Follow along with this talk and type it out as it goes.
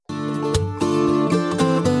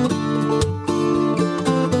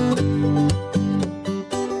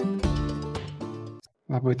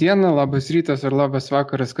Labadiena, labas rytas ar labas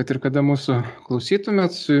vakaras, kad ir kada mūsų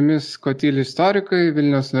klausytumėt. Su jumis Kotyli istorikai,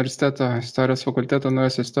 Vilniaus universiteto istorijos fakulteto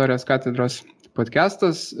Naujos istorijos katedros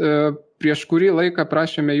podcastas. Prieš kurį laiką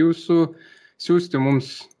prašėme jūsų siūsti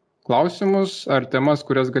mums klausimus ar temas,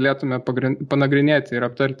 kurias galėtume panagrinėti ir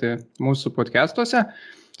aptarti mūsų podcastuose.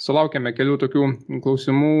 Sulaukėme kelių tokių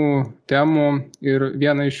klausimų, temų ir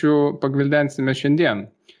vieną iš jų pagvildensime šiandien.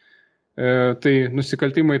 Tai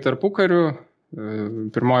nusikaltimai tarpukariu,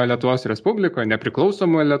 pirmoje Lietuvos Respublikoje,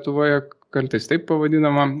 nepriklausomoje Lietuvoje, kartais taip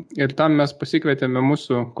pavadinama. Ir tam mes pasikvietėme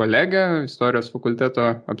mūsų kolegę, istorijos fakulteto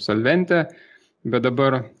absolventę, bet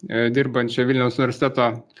dabar dirbančią Vilniaus universiteto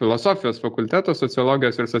filosofijos fakulteto,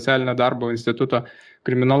 sociologijos ir socialinio darbo instituto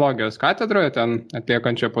kriminologijos katedroje, ten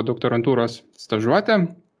atliekančią podoktorantūros stažuotę,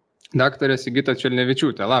 daktarė Sigita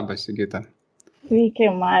Černevičiūtė. Labas, Sigita. Sveiki,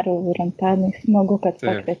 Mariau ir Antanai, smagu, kad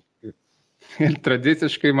pakvietėte. Ir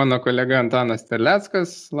tradiciškai mano kolega Antanas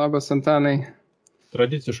Terleckas. Labas, Antanai.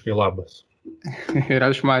 Tradiciškai labas. Ir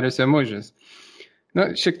aš Marius Emužis.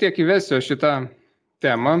 Šiek tiek įvesiu šitą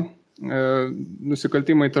temą.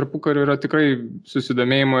 Nusikaltimai tarpukariu yra tikrai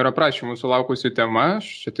susidomėjimo ir aprašymų sulaukusi tema. Aš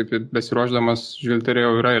čia taip besiruošdamas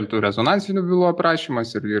žvilgterėjau, yra ir tų rezonansinių bylų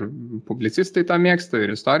aprašymas, ir publicistai tą mėgsta,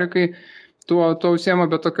 ir istorikai tuo užsiema,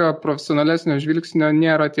 bet tokio profesionalesnio žvilgsnio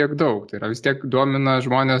nėra tiek daug. Tai yra vis tiek domina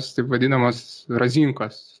žmonės taip vadinamos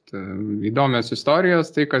razinkos. Įdomios istorijos,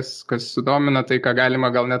 tai kas sudomina, tai ką galima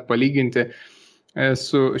gal net palyginti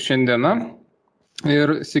su šiandiena.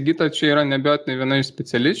 Ir Sigita čia yra neabejotinai viena iš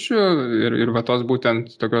specialisčių ir va tos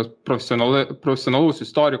būtent tokios profesionalaus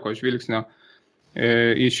istoriko žvilgsnio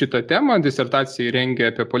į šitą temą. Disertaciją rengė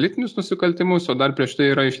apie politinius nusikaltimus, o dar prieš tai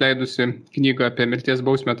yra išleidusi knygą apie mirties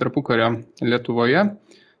bausmę tarpukario Lietuvoje.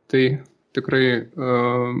 Tai tikrai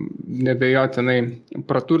neabejotinai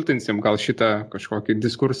praturtinsim gal šitą kažkokį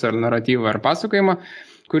diskursą ar naratyvą ar pasakojimą,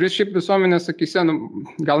 kuris šiaip visuomenės akyse,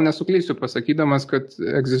 gal nesuklysiu pasakydamas, kad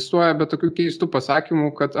egzistuoja, bet tokių keistų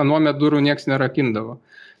pasakymų, kad anuomet durų nieks nerakindavo.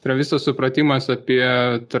 Tai yra visas supratimas apie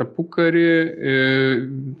tarpukarį,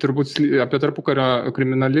 turbūt apie tarpukario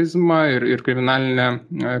kriminalizmą ir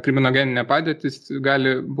kriminogeninę padėtį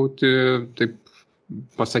gali būti taip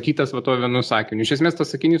pasakytas to vienu sakiniu. Iš esmės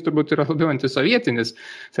tas sakinys turbūt yra labiau antisovietinis,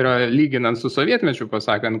 tai yra lyginant su sovietmečiu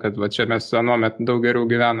pasakant, kad čia mes anuomet daug geriau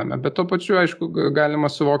gyvename. Bet to pačiu, aišku, galima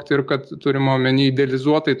suvokti ir kad turime omeny,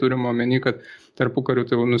 idealizuotai turime omeny, kad tarpukariu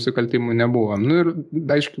tai nusikaltimų nebuvo. Ir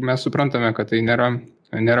aišku, mes suprantame, kad tai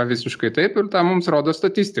nėra visiškai taip ir tą mums rodo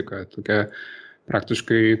statistika. Tokia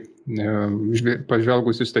praktiškai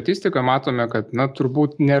pažvelgus į statistiką matome, kad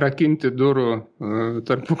turbūt nerakinti durų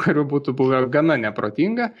tarpukariu būtų buvę gana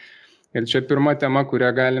neprotinga. Ir čia pirma tema, kurią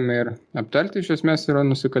galime ir aptarti, iš esmės yra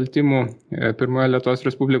nusikaltimų pirmoje Lietuvos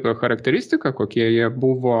Respublikoje charakteristika, kokie jie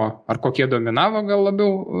buvo, ar kokie dominavo, gal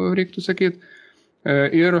labiau reiktų sakyti.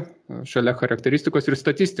 Ir šalia charakteristikos ir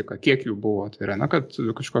statistika, kiek jų buvo. Tai yra, kad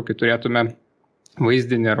kažkokį turėtume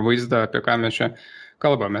vaizdinį ar vaizdą, apie ką mes čia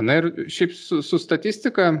kalbame. Ir šiaip su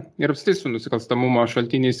statistika ir apskritai su nusikalstamumo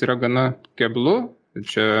šaltiniais yra gana keblu.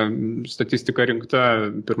 Čia statistika rinkta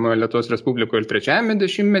pirmoje Lietuvos Respublikoje ir trečiajame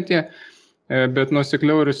dešimtmetyje, bet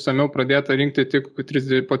nuosekliau ir išsamiau pradėta rinkti tik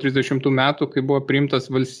po 30 metų, kai buvo priimtas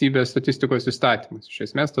valstybės statistikos įstatymas. Iš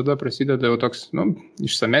esmės tada prasideda jau toks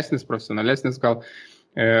išsamesnis, profesionalesnis gal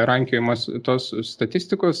rankiojimas tos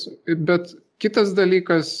statistikos, bet kitas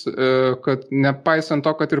dalykas, kad nepaisant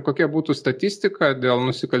to, kad ir kokia būtų statistika dėl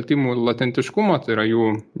nusikaltimų latentiškumo, tai yra jų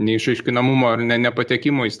neišaiškinamumo ar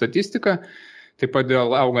nepatekimo į statistiką, taip pat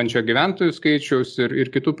dėl augančio gyventojų skaičiaus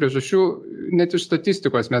ir kitų priežasčių, net iš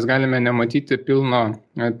statistikos mes galime nematyti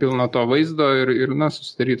pilno to vaizdo ir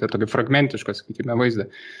susidaryti tokį fragmentišką, sakykime, vaizdą.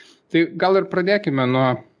 Tai gal ir pradėkime nuo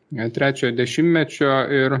trečiojo dešimtmečio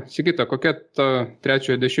ir Sigita, kokia ta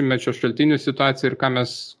trečiojo dešimtmečio šaltinių situacija ir ką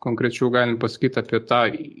mes konkrečiau galim pasakyti apie tą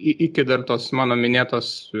iki dar tos mano minėtos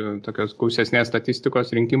tokios gausesnės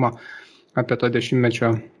statistikos rinkimo apie to dešimtmečio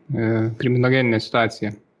kriminogeninę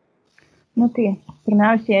situaciją. Tai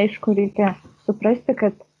pirmiausiai, aišku, reikia suprasti,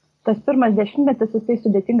 kad tas pirmas dešimtmetis jisai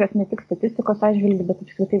sudėtingas ne tik statistikos atžvilgiu, bet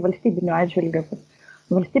apskritai valstybiniu atžvilgiu.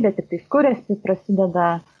 Valstybė tik tai skuriasi,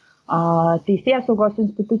 prasideda teisėsaugos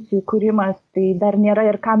institucijų kūrimas, tai dar nėra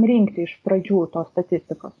ir kam rinkti iš pradžių tos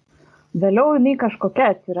statistikos. Vėliau jinai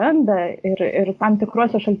kažkokia atsiranda ir tam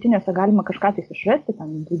tikruose šaltiniuose galima kažką tai išrasti,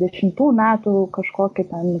 20 metų kažkokį,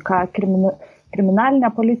 ką kriminalinė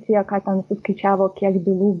policija, ką ten suskaičiavo, kiek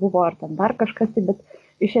bylų buvo, ar ten dar kažkas, bet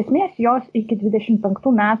iš esmės jos iki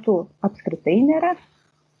 25 metų apskritai nėra,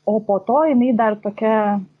 o po to jinai dar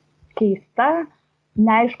tokia keista,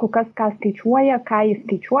 neaišku, kas ką skaičiuoja, ką jis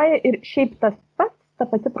skaičiuoja ir šiaip tas pats ta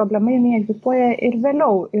pati problema jinai egzistuoja ir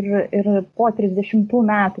vėliau, ir po 30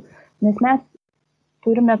 metų, nes mes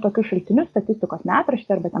turime tokius šaltinius, statistikos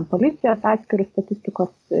metraštį arba ten policijos atskirius statistikos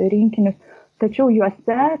rinkinius, tačiau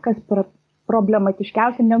juose, kas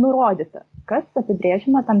problematiškiausia, nenurodyta, kas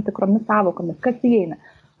apibrėžima tam tikromis sąvokomis, kas įeina.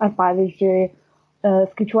 Ar pavyzdžiui,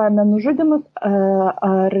 skaičiuojame nužudymus,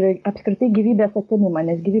 ar apskritai gyvybės atėmimą,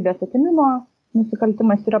 nes gyvybės atėmimo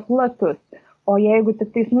nusikaltimas yra platus, o jeigu tik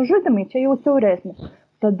tais nužudymai, čia jau siauresnis.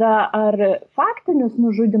 Tada ar faktinius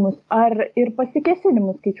nužudymus, ar ir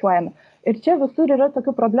pasikėsinimus skaičiuojame. Ir čia visur yra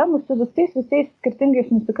tokių problemų su visais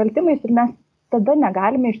skirtingais nusikaltimais ir mes tada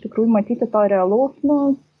negalime iš tikrųjų matyti to realaus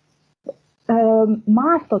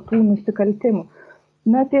masto tų nusikaltimų.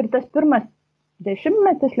 Na tai ir tas pirmas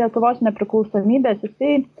 10-metis Lietuvos nepriklausomybės,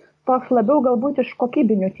 jisai toks labiau galbūt iš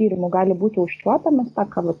kokybinių tyrimų gali būti užčiuopiamas, tą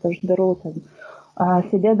ką aš darau ten.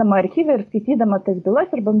 Sėdėdama archyve ir skaitydama tas bylas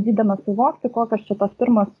ir bandydama suvokti, kokios čia tos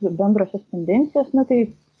pirmos bendrosios tendencijos, na tai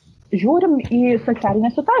žiūrim į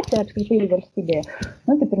socialinę situaciją apskritai valstybėje.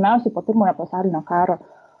 Na tai pirmiausiai po pirmojo pasaulinio karo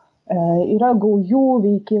yra gaujų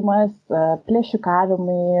veikimas,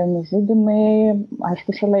 plėšikavimai, nužudymai,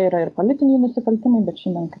 aišku, šalia yra ir politiniai nusikaltimai, bet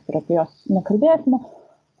šiandien kaip ir apie jos nekalbėsime.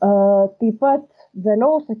 Taip pat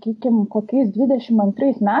vėliau, sakykime, kokiais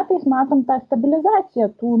 22 metais matom tą stabilizaciją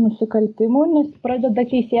tų nusikaltimų, nes pradeda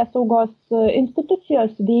teisėsaugos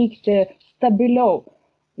institucijos veikti stabiliau.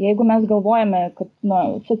 Jeigu mes galvojame, kad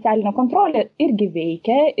socialinė kontrolė irgi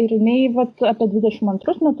veikia ir jinai apie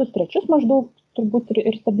 22 metus, 3 maždaug turbūt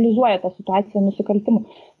ir stabilizuoja tą situaciją nusikaltimų,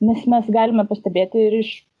 nes mes galime pastebėti ir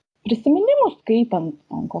iš prisiminimų skaitant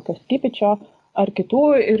kokio Skipičio ar kitų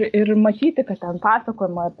ir matyti, kad ten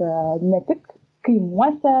pasakojama apie ne tik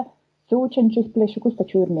kaimuose siaučiančius plėšikus,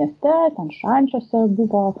 tačiau ir mieste, ten šančiuose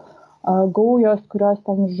buvo gaujos, kurios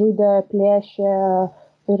ten žudė, plėšė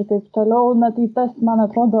ir taip toliau. Na tai tas, man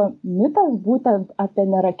atrodo, mitas būtent apie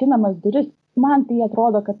nerakinamas duris, man tai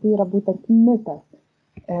atrodo, kad tai yra būtent mitas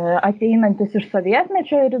ateinantis iš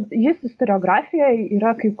sovietmečio ir jis istoriografijoje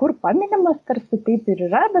yra kai kur paminimas, tarsi taip ir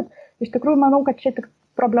yra, bet iš tikrųjų manau, kad čia tik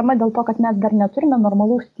problema dėl to, kad mes dar neturime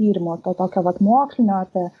normalaus tyrimo, to tokio mokslinio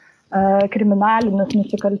apie kriminalinius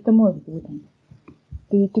nusikaltimus būtent.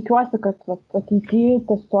 Tai tikiuosi, kad ateityje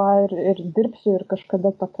ties tuo ir dirbsiu ir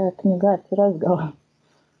kažkada tokia knyga atsiras gal.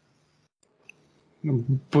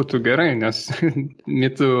 Būtų gerai, nes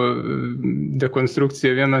mitų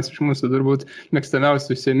dekonstrukcija vienas iš mūsų turbūt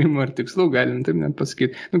mėgstamiausių užsiėmimų ir tikslų, galim taip net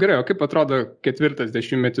pasakyti. Gerai, o kaip atrodo 4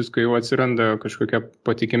 dešimtmetis, kai jau atsiranda kažkokia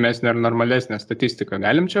patikimesnė ar normalesnė statistika?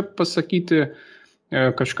 Galim čia pasakyti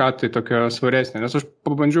kažką tai tokio svaresnė, nes aš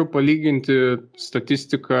pabandžiau palyginti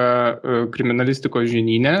statistiką kriminalistikos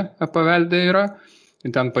žinyne pavelde yra.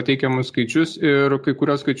 Ten pateikiamus skaičius ir kai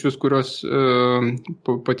kurios skaičius, kurios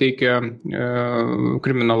pateikia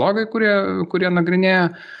kriminologai, kurie nagrinėja,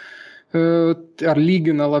 ar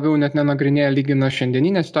lygina labiau, net nenagrinėja, lygina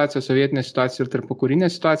šiandieninę situaciją, sovietinę situaciją ir tarpukarinę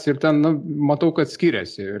situaciją. Ir ten matau, kad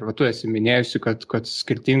skiriasi. Ir tu esi minėjusi, kad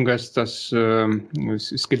skirtingos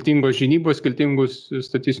žinybos, skirtingus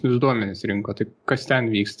statistinius duomenis rinko. Tai kas ten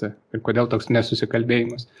vyksta ir kodėl toks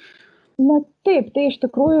nesusikalbėjimas? Na taip, tai iš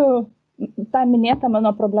tikrųjų ta minėta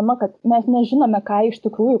mano problema, kad mes nežinome, ką iš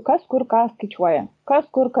tikrųjų, kas kur ką skaičiuoja, kas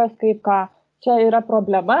kur kas kaip ką. Čia yra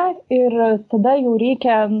problema ir tada jau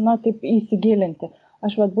reikia, taip įsigilinti.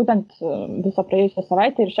 Aš būtent visą praėjusią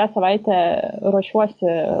savaitę ir šią savaitę ruošiuosi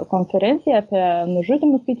konferenciją apie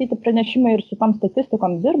nužudymus skaityti pranešimą ir su tom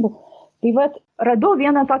statistikom dirbu. Tai radau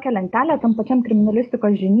vieną tokią lentelę tam pačiam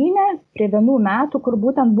kriminalistikos žinyne prie 1 metų, kur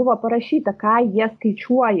būtent buvo parašyta, ką jie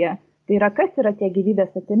skaičiuoja. Tai yra, kas yra tie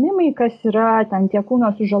gyvybės atėmimai, kas yra ten tie kūno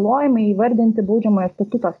sužalojimai įvardinti baudžiamojo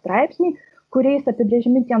statuto straipsniai, kuriais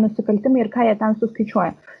apibrėžiami tie nusikaltimai ir ką jie ten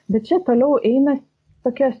suskaičiuoja. Bet čia toliau eina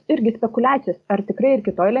tokios irgi spekulacijos, ar tikrai ir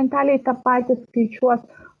kitoj lentelėje tą patį skaičiuos,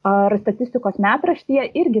 ar statistikos metraštyje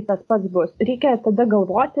irgi tas pats bus. Reikia tada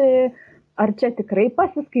galvoti, ar čia tikrai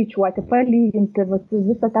pasiskaičiuoti, palyginti.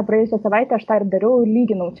 Visą tą praėjusią savaitę aš tą ir dariau,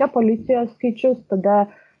 lyginau čia policijos skaičius, tada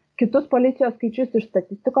kitus policijos skaičius iš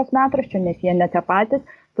statistikos metraščio, nes jie ne tie patys,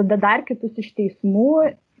 tada dar kitus iš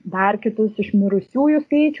teismų, dar kitus iš mirusiųjų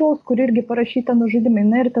skaičiaus, kur irgi parašyta nužudymai.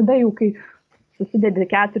 Ir tada jau, kai susidedi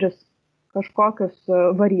 4 kažkokius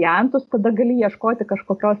variantus, tada gali ieškoti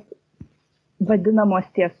kažkokios vadinamos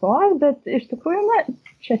tiesos, bet iš tikrųjų,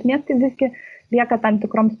 iš esmės tai visgi lieka tam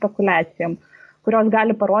tikrom spekulacijom, kurios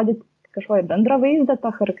gali parodyti kažkokią bendrą vaizdą, tą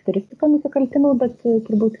charakteristiką nusikaltimų, bet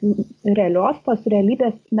turbūt realios tos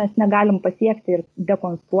realybės mes negalim pasiekti ir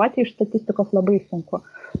dekonstruoti iš statistikos labai sunku.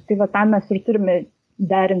 Tai tam mes ir turime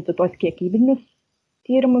derinti tuos kiekybinius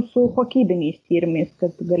tyrimus su kokybiniais tyrimais,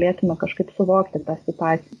 kad galėtume kažkaip suvokti tą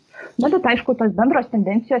situaciją. Bet aišku, tos bendros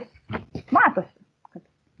tendencijos matosi, kad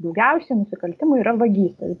daugiausiai nusikaltimų yra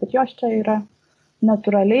vagystės, bet jos čia yra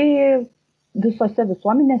natūraliai visose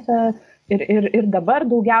visuomenėse ir dabar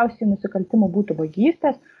daugiausiai nusikaltimų būtų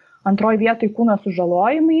vagystės, antroji vietoj kūno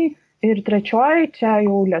sužalojimai ir trečioji, čia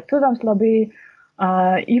jau lietuviams labai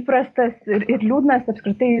įprastas ir liūdnas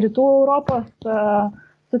apskritai rytų Europos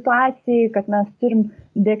situacijai, kad mes turim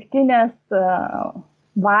degtinės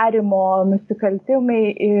varimo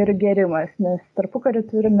nusikaltimai ir gerimas, nes tarpukariu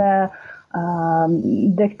turime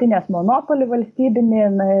degtinės monopolį valstybinį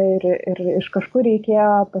ir iš kažkur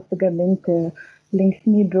reikėjo pasigaminti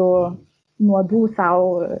linksmybių nuodų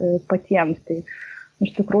savo patiems. Tai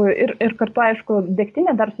iš tikrųjų ir kartu, aišku,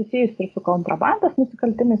 degtinė dar susijusi ir su kontrabandos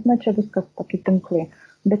nusikaltimais, čia viskas tokie tinklai.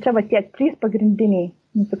 Bet čia tie 3 pagrindiniai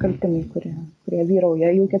nusikaltimai, kurie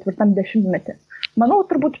vyrauja jau 4 dešimtmetį. Manau,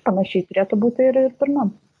 turbūt panašiai turėtų būti ir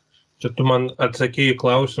pirmam. Čia tu man atsakėjai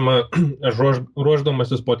klausimą, aš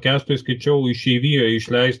ruošdamasis podcastui skaičiau išeivijoje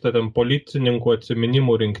išleistą ten policininkų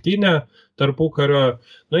atsiminimų rinktinę tarpukario.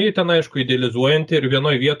 Jį ten aišku idealizuojanti ir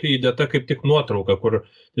vienoje vietoje įdėta kaip tik nuotrauka, kur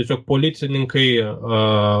tiesiog policininkai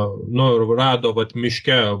rado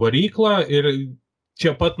miške varyklą ir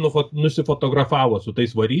čia pat nusifotografavo su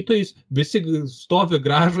tais varytojais, visi stovi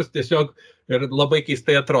gražus tiesiog ir labai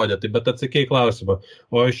keistai atrodė, bet atsakėjai klausimą.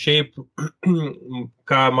 O šiaip,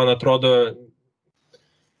 ką man atrodo,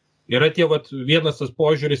 yra vienas tas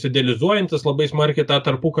požiūris idealizuojantis labai smarkiai tą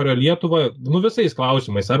tarpukario Lietuvą, visais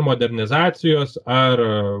klausimais, ar modernizacijos, ar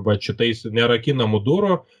šitais nerakinamų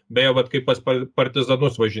durų. Beje, kai pas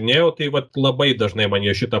partizanus važinėjau, tai labai dažnai man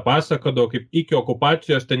jie šitą pasakodavo, kaip iki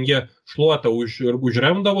okupacijos ten jie šluotą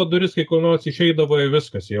užremdavo duris, kai kur nors išeidavo ir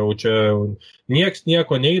viskas. Jau čia nieks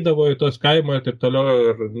nieko neidavo į tos kaimą ir taip toliau,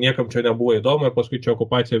 ir niekam čia nebuvo įdomu, ir paskui čia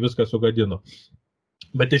okupacija viską sugadino.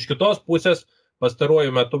 Bet iš kitos pusės, pastaruoju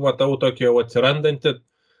metu matau tokį jau atsirandantį,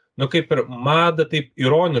 kaip ir madą taip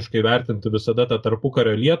ironiškai vertinti visada tą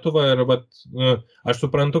tarpukario Lietuvą. Ir aš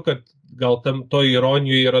suprantu, kad gal to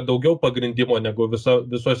ironijoje yra daugiau pagrindimo negu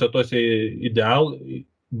visose tose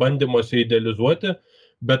bandymuose idealizuoti,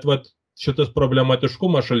 bet šitas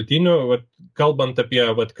problematiškumas šaltinių, kalbant apie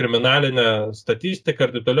kriminalinę statistiką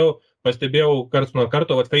ir taip toliau, pastebėjau karts nuo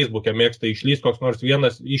karto, Facebook'e mėgsta išlys koks nors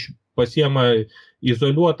vienas pasiema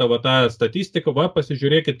izoliuotą tą statistiką,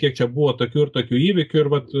 pasižiūrėkit, kiek čia buvo tokių ir tokių įvykių ir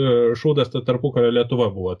šūdas ta tarpukario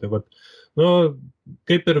Lietuva buvo. Tai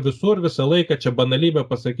kaip ir visur, visą laiką, čia banalybę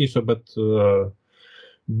pasakysiu,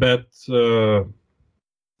 bet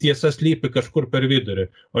tiesa slypi kažkur per vidurį.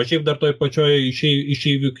 O šiaip dar toj pačioj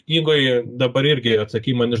išeivių knygoje dabar irgi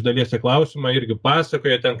atsakymą iš dalies į klausimą, irgi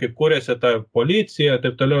pasakoja ten, kaip kūrėsi ta policija,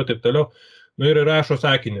 taip toliau, taip toliau. Ir rašo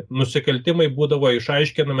sakinį, nusikaltimai būdavo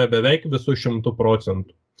išaiškinami beveik visų 100%.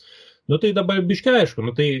 Tai dabar biškai aišku,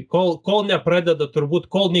 tai kol nepradeda turbūt,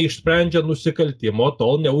 kol neišsprendžia nusikaltimo,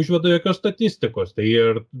 tol neužveda jokios statistikos. Tai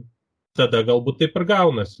ir tada galbūt taip ir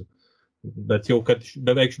gaunasi. Bet jau, kad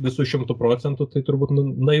beveik visų 100%, tai turbūt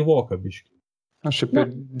naivoka biškai. Aš apie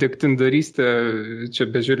degtindarystę, čia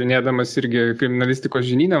bežiūrinėdamas irgi kriminalistikos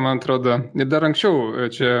žinyną, man atrodo, ir dar anksčiau,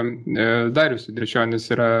 čia Darius Udrečionis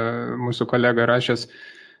yra mūsų kolega rašęs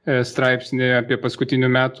straipsnį apie paskutinių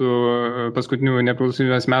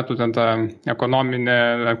nepriklausomybės metų ten tą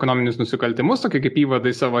ekonominius nusikaltimus, tokie kaip įvadai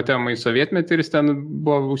savo temai sovietmetį, ir jis ten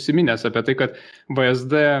buvo užsiminęs apie tai, kad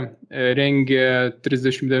VSD rengė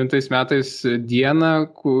 39 metais dieną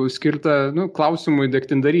skirtą klausimui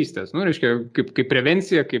degtindarystės. Reiškia, kaip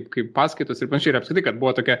prevencija, kaip paskaitos ir panašiai. Ir apskritai, kad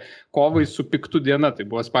buvo tokia kovai su piktu diena, tai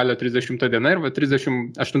buvo spalio 30 diena ir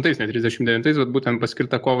 38, ne 39, būtent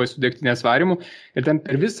paskirta kovai su degtinės varimu. Ir ten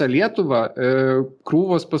per visą Lietuvą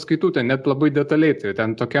krūvos paskaitų, ten net labai detaliai, tai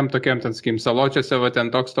ten tokiam, ten, sakykim, Saločiuose, ten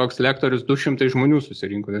toks lektorius, 200 žmonių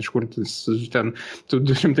susirinko, iš kur ten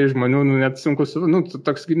 200 žmonių, net sunku,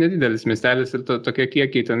 toks nedidelis miestelis ir tokie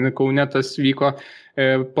kiekiai, ten Kaune tas vyko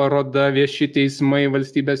paroda, vieši teismai,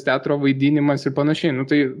 valstybės teatro vaidinimas ir panašiai,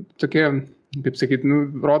 tai tokie, kaip sakyti,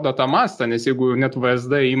 rodo tą mastą, nes jeigu net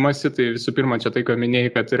VSD įmasi, tai visų pirma, čia tai, ką minėjai,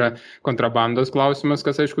 kad yra kontrabandos klausimas,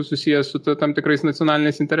 kas aišku susijęs su tam tikrais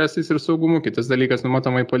nacionaliniais interesais ir saugumu. Kitas dalykas,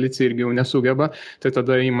 matomai, policija irgi jau nesugeba, tai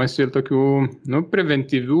tada įmasi ir tokių,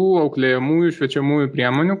 preventyvių, auklėjamųjų, šviečiamųjų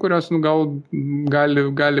priemonių, kurios, gal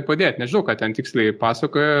gali padėti. Nežinau, ką ten tiksliai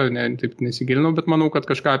pasakoja, taip nesigilinau, bet manau, kad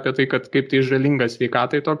kažką apie tai, kad kaip tai žalingas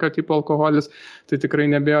sveikatai tokio tipo alkoholis, tai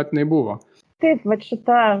tikrai neabejotinai buvo. Taip,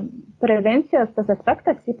 šita prevencijos tas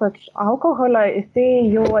aspektas, ypač alkoholio,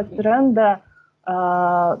 jisai jau atsiranda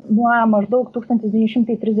nuo maždaug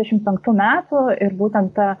 1935 metų ir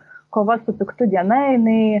būtent ta kova su piktu diena,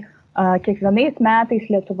 jinai kiekvienais metais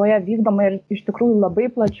Lietuvoje vykdoma ir iš tikrųjų labai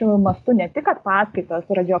plačių mastų, ne tik paskaitos,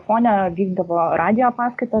 radiofone vykdavo radio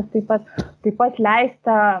paskaitos, taip pat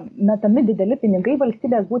leista, metami dideli pinigai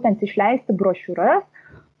valstybės būtent išleisti brošiūras,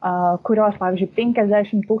 kurios, pavyzdžiui,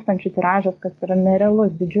 50 000 tiražas, kas yra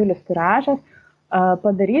nerealus didžiulis tiražas,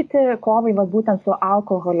 padaryti kovai būtent su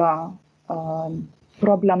alkoholio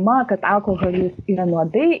problema, kad alkoholis yra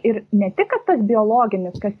nuodai ir ne tik, kad tas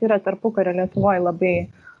biologinis, kas yra tarpukario Lietuvoje labai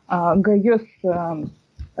gajus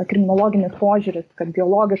kriminologinis požiūris, kad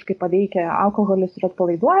biologiškai paveikia alkoholis ir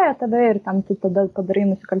atpalaiduoja tave ir tam tu tada padarai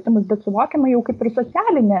nusikaltimus, bet suvokiama jau kaip ir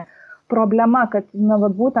socialinė problema, kad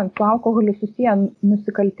būtent su alkoholiu susiję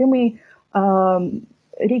nusikaltimai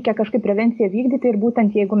reikia kažkaip prevenciją vykdyti ir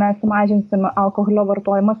būtent jeigu mes sumažinsim alkoholio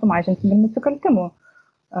vartojimą, sumažinsim ir nusikaltimų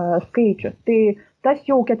skaičius. Tai tas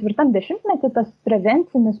jau 4 dešimtmetį, tas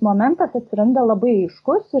prevencinis momentas atsiranda labai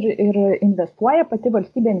aiškus ir investuoja, pati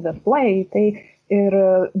valstybė investuoja į tai ir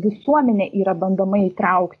visuomenė yra bandoma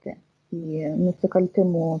įtraukti į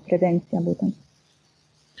nusikaltimų prevenciją būtent.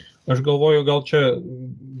 Aš galvoju, gal čia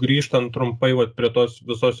grįžtant trumpai prie tos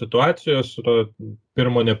visos situacijos, to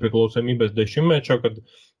pirmo nepriklausomybės dešimtmečio, kad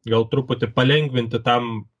gal truputį palengvinti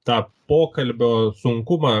tą pokalbio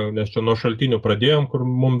sunkumą, nes čia nuo šaltinių pradėjom, kur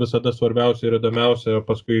mums visada svarbiausia ir įdomiausia,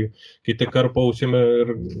 paskui kiti karpo ausimi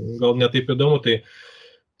ir gal netaip įdomu.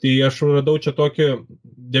 Tai aš radau čia tokį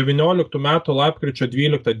 19 metų lapkričio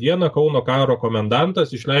 12 dieną Kauno karo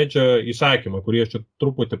komendantas išleidžia įsakymą, kurį aš čia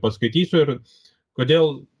truputį paskaitysiu ir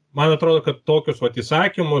kodėl. Man atrodo, kad tokius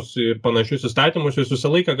įsakymus ir panašius įstatymus visą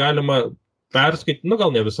laiką galima perskaityti,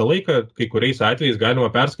 gal ne visą laiką, kai kuriais atvejais galima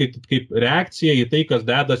perskaityti kaip reakcija į tai, kas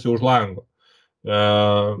dedasi už lango.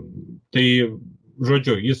 Tai,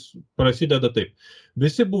 žodžiu, jis prasideda taip.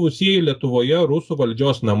 Visi buvusieji Lietuvoje rusų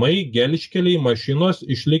valdžios namai, gelžkeliai, mašinos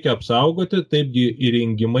išlikę apsaugoti, taipgi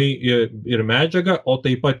įrengimai ir medžiaga, o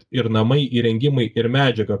taip pat ir namai, įrengimai ir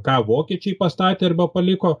medžiaga, ką vokiečiai pastatė arba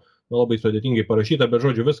paliko, labai sudėtingai parašyta, bet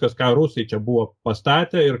žodžiu, viskas, ką rusai čia buvo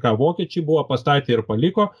pastatę ir ką vokiečiai buvo pastatę ir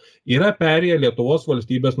paliko, yra perėję Lietuvos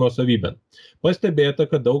valstybės nuosavybėn. Pastebėta,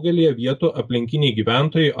 kad daugelį vietų aplinkiniai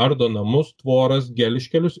gyventojai ardo namus, tvoras,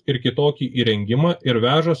 gelžkelius ir kitokį įrengimą ir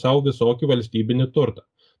veža savo visokį valstybinį turtą.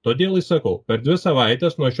 Todėl įsakau, per 2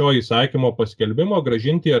 savaitės nuo šio įsakymo paskelbimo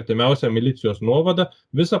gražinti į artimiausią milicijos nuovadą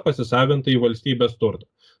visą pasisavintą į valstybės turtą.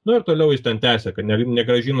 Ir toliau jis ten tęsia, kad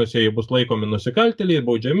negražinusieji bus laikomi nusikaltėliai,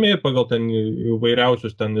 baudžiami pagal ten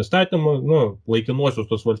įvairiausius ten įstatymus, laikinuosius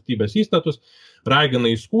tos valstybės įstatus, ragina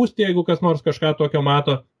įskųsti, jeigu kas nors kažką tokio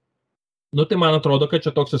mato. Tai man atrodo, kad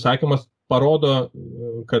čia toks įsakymas parodo,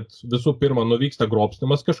 kad visų pirma nuvyksta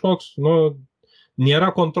grobstimas kažkoks, nėra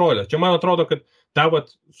kontrolės. Čia man atrodo, kad tą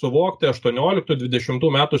suvokti 18-20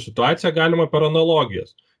 metų situaciją galima per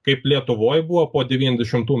analogijas. Kaip Lietuvoje buvo po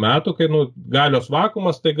 90 metų, kai galios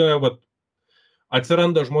vakuumas, taiga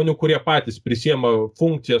atsiranda žmonių, kurie patys prisiema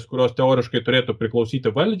funkcijas, kurios teoriškai turėtų priklausyti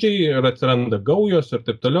valdžiai ir atsiranda gaujos ir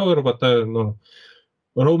taip toliau ir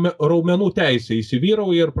raumenų teisė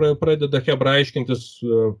įsivyrauja ir pradeda chebra aiškintis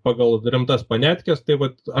pagal rimtas panetkės. Tai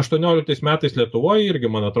 18 metais Lietuvoje irgi,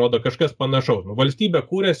 man atrodo, kažkas panašaus. Valstybė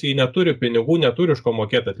kūrėsi, jį neturi pinigų, neturi iš ko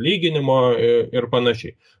mokėti atlyginimo ir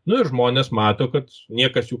panašiai. Ir žmonės mato, kad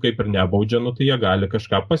niekas jų kaip ir nebaudžia, tai jie gali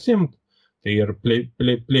kažką pasimti. Tai ir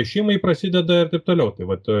plėšimai prasideda ir taip toliau.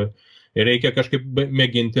 Tai reikia kažkaip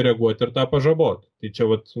mėginti reaguoti ir tą pažaboti. Tai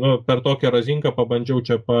čia per tokią razinką pabandžiau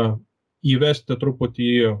čia įvesti truputį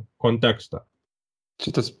į kontekstą.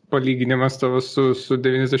 Šitas palyginimas tavo su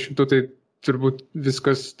 90, tai turbūt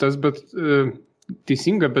viskas tas, bet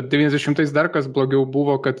teisinga, bet 90-ais dar kas blogiau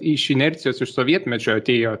buvo, kad iš inercijos iš sovietmečio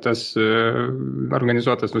atėjo tas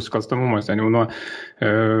organizuotas nusikalstamumas, ten jau nuo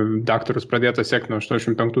daktarus pradėta sekti nuo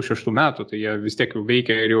 85-86 metų, tai jie vis tiek jau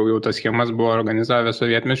veikia ir jau tas schemas buvo organizavę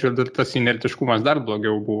sovietmečio ir tas inertiškumas dar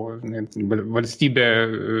blogiau buvo. Valstybė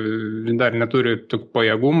dar neturi tų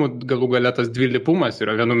pajėgumų, galų gale tas dvilypumas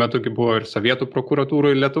yra vienu metu, kai buvo ir Sovietų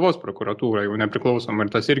prokuratūra ir Lietuvos prokuratūra, jau nepriklausoma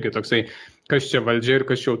ir tas irgi toksai, kas čia valdžia ir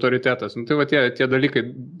kas čia autoritetas. Tai tie dalykai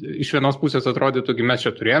iš vienos pusės atrodytų, kai mes čia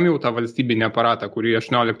turėjom jau tą valstybinį aparatą, kurį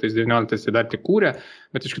 18-19 dar tik kūrė,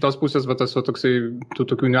 bet iš kitos pusės tas toksai, tų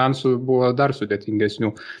tokių niuansų buvo dar sudėtingesnių.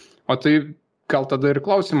 O tai gal tada ir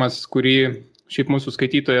klausimas, kurį šiaip mūsų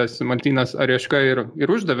skaitytojas Martynas Areška ir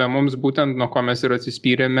uždavė mums, būtent nuo ko mes ir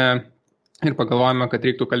atsispyrėme ir pagalvojame, kad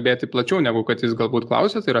reiktų kalbėti plačiau, negu kad jis galbūt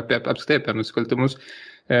klausė, tai yra apskritai apie nusikaltimus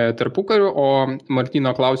tarpukariu, o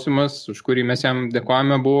Martyno klausimas, už kurį mes jam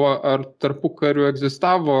dėkojame, buvo, ar tarpukariu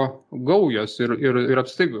egzistavo gaujos ir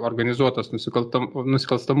apskritai organizuotas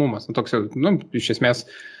nusikalstamumas. Toks, iš esmės,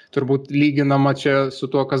 turbūt lyginama čia su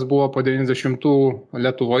tuo, kas buvo po 90-ų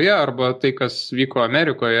Lietuvoje arba tai, kas vyko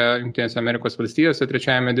Amerikoje, Jungtinėse Amerikos valstijose,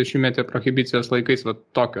 trečiajame dešimtmetyje prohibicijos laikais, va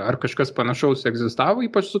tokio. Ar kažkas panašaus egzistavo,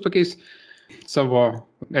 ypač su tokiais savo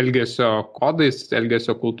elgesio kodais,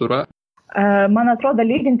 elgesio kultūra? Man atrodo,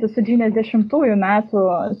 lyginti su 90-ųjų metų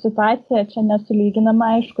situacija čia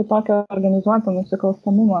nesulyginama, aišku, tokio organizuoto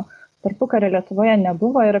nusikalstamumo tarpukario Lietuvoje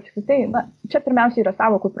nebuvo ir apskritai, čia pirmiausia yra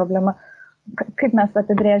sąvokų problema, kaip mes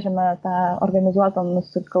apibrėžiame tą organizuotą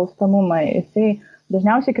nusikalstamumą. Jisai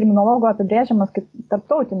dažniausiai kriminologo apibrėžiamas kaip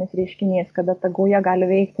tarptautinis reiškinys, kada ta gauja gali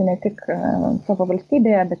veikti ne tik savo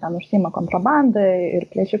valstybėje, bet ten užsiima kontrabandą ir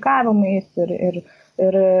plėšikavimais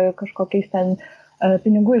ir kažkokiais ten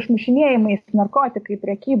pinigų išmušinėjimais, narkotikai,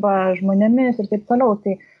 prekyba žmonėmis ir taip toliau.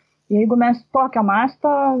 Tai jeigu mes tokio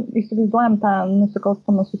masto įsivaizduojam tą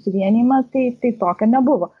nusikalstamą susivienijimą, tai tokio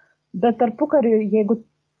nebuvo. Bet tarpukariu, jeigu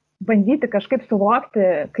bandyti kažkaip suvokti,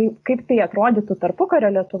 kaip tai atrodytų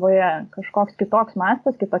tarpukario Lietuvoje, kažkoks kitoks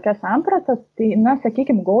mastas, kitokia sampratas, tai,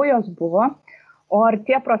 sakykime, gaujos buvo, o ar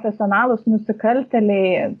tie profesionalūs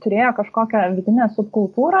nusikaltėliai turėjo kažkokią vidinę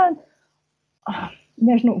subkultūrą,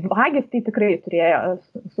 nežinau, vagys tai tikrai turėjo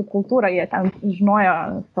subkultūrą, jie ten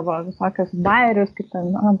žinojo savo visokios bairius, kaip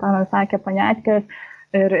ten Antanas sakė, paniatkės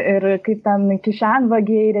ir kaip ten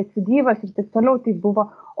kišenvagiai, recidyvas ir taip toliau tai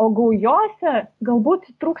buvo. O gaujose galbūt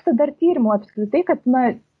trūksta dar tyrimų apskritai, kad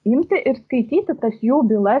imti ir skaityti tas jų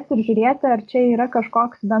bylas ir žiūrėti, ar čia yra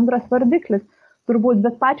kažkoks bendras vardiklis. Turbūt,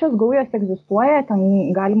 bet pačios gaujos egzistuoja, ten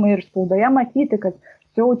galima ir spaudoje matyti, kad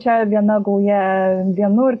jau čia viena gauja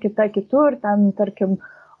vienur, kita kitur, ten, tarkim,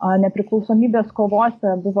 nepriklausomybės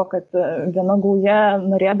kovose buvo, kad viena gauja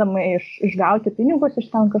norėdama išgauti pinigus iš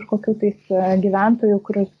ten kažkokių tais gyventojų,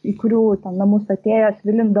 į kurių ten namus atėjęs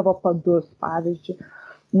vilindavo padus, pavyzdžiui.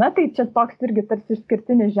 Tai čia toks irgi tarsi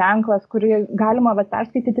išskirtinis ženklas, kurį galima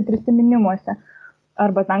perskaityti prisiminimuose.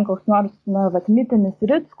 Arba ten koks nors mitinis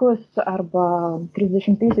Rickus, arba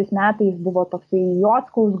 30 metais buvo toksai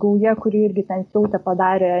Jockaus gauja, kuri irgi ten siautė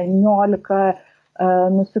padarė 19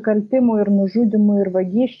 nusikaltimų ir nužudimų ir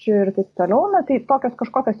vagysčių ir taip toliau. Tai tokios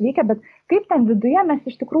kažkokios veikia, bet kaip ten viduje mes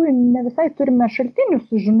iš tikrųjų ne visai turime šaltinių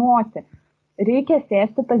sužinoti. Reikia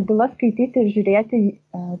sėsti tas bylas, skaityti ir žiūrėti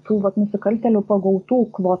tų nusikaltėlių pagautų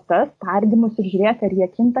kvotas, tardymus ir žiūrėti, ar jie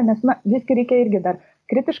kinta, nes visgi reikia irgi dar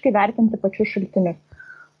kritiškai vertinti pačius šaltinius.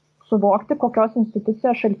 Suvokti, kokios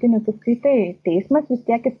institucijos šaltinių tu skaitai. Teismas vis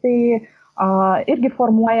tiek jisai irgi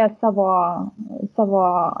formuoja savo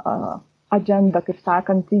agendą, kaip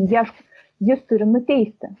sakant, jis turi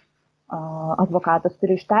nuteisti. Advokatas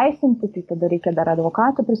turi išteisinti, tai tada reikia dar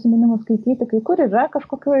advokato prisiminimų skaityti, kai kur yra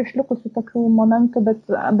kažkokių išlikusių tokių momentų, bet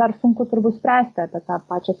dar sunku turbūt spręsti apie tą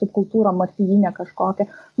pačią subkultūrą masijinę kažkokią.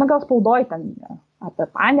 Gal spaudoj ten apie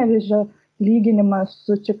Panevėžio lyginimas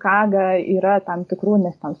su Čikaga yra tam tikrų,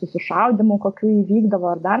 nes tam susišaudimų, kokių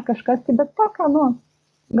įvykdavo ar dar kažkas, tai bet tokio,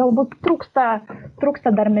 galbūt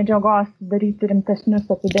trūksta dar medžiagos daryti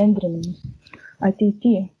rimtesnius apibendrinimus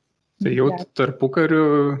ateityje. Tai jau tarpukariu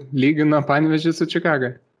lygina Panevėžį su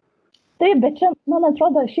Čikaga. Taip, bet čia, man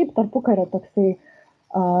atrodo, šiaip tarpukario toksai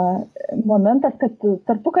momentas, kad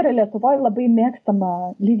tarpukario Lietuvoje labai mėgstama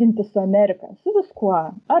lyginti su Amerika, su viskuo.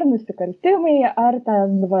 Ar nusikaltimai, ar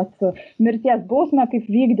ten mirties bausmę kaip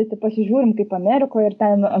vykdyti, pasižiūrim kaip Amerikoje ir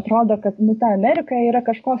ten atrodo, kad ta Amerika yra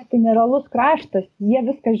kažkoks tai nerealus kraštas, jie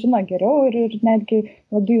viską žino geriau ir netgi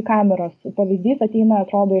dujų kameros pavyzdys ateina,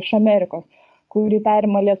 atrodo, iš Amerikos, kurį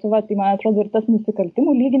perima Lietuva, tai man atrodo ir tas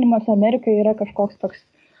nusikaltimų lyginimas Amerikai yra kažkoks toks,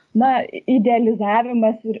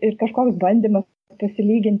 idealizavimas ir kažkoks bandymas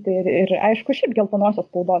pasilyginti ir aišku, šiaip geltonosios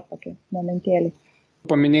spaudos tokį momentėlį.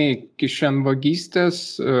 Paminėjai kišenvagystės,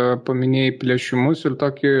 paminėjai plėšimus ir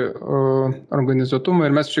tokį organizuotumą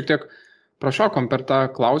ir mes šiek tiek prašokom per tą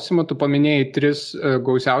klausimą, tu paminėjai 3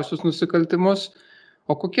 gausiausius nusikaltimus,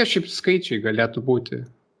 o kokie šiaip skaičiai galėtų būti?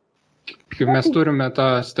 Kaip mes turime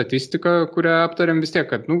tą statistiką, kurią aptarėm vis tiek,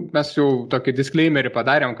 kad mes jau tokį disclaimerį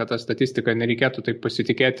padarėm, kad tą statistiką nereikėtų taip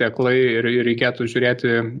pasitikėti aklai ir reikėtų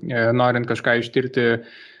žiūrėti, norint kažką ištirti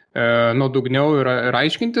nuodugniau ir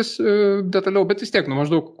aiškintis detaliau, bet vis tiek,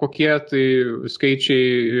 maždaug kokie tai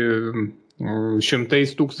skaičiai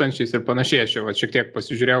šimtais tūkstančiais ir panašiai. Aš jau šiek tiek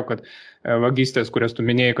pasižiūrėjau, kad vagystės, kurias tu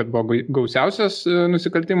minėjai, kad buvo gausiausias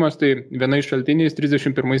nusikaltimas, tai vienais šaltiniais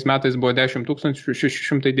 31 metais buvo 10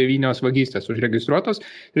 609 vagystės užregistruotos,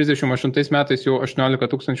 38 metais jau 18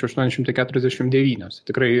 849.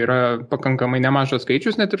 Tikrai yra pakankamai nemažas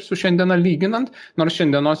skaičius, net ir su šiandiena lyginant, nors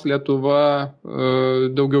šiandienos Lietuva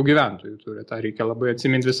daugiau gyventojų turi. tą reikia labai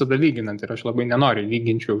atsiminti visada lyginant ir aš labai nenoriu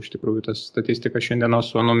lyginčiau iš tikrųjų tas statistiką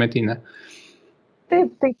šiandienos su anuometinė.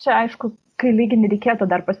 Taip, tai čia aišku, kai lyginį reikėtų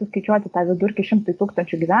dar pasiskaičiuoti tą vidurkį 100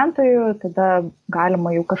 000 gyventojų, tada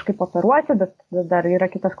galima jau kažkaip operuoti, bet dar yra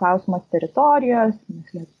kitas klausimas teritorijos,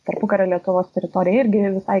 nes tarpukario Lietuvos teritorija irgi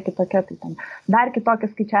visai kitokia, tai tam dar kitokie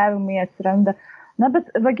skaičiavimai atsiranda. Na,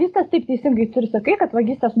 bet vagystės taip teisingai turi sakai, kad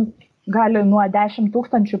vagystės gali nuo 10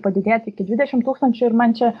 000 padidėti iki 20 000 ir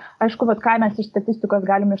man čia, aišku, ką mes iš statistikos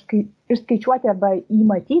galime išskaičiuoti arba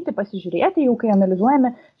įmatyti, pasižiūrėti, jau kai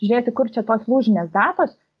analizuojame, žiūrėti, kur čia tos lūžinės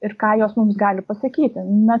datos ir ką jos mums gali pasakyti.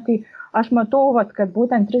 Na, tai aš matau, kad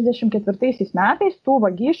būtent 34 metais tų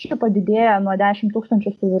vagysčių padidėja nuo 10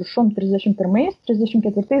 000 su viršum 31,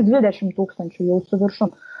 34 20 000 jau su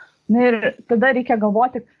viršum. Na ir tada reikia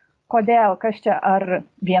galvoti, kodėl, kas čia, ar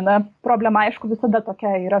viena problema, aišku, visada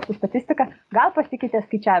tokia yra su statistika, gal pasikeitė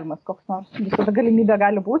skaičiavimas koks nors, visada galimybė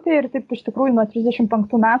gali būti ir taip iš tikrųjų nuo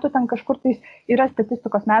 35 metų ten kažkur tai yra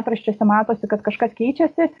statistikos metraščiuose matosi, kad kažkas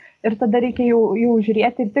keičiasi ir tada reikia jau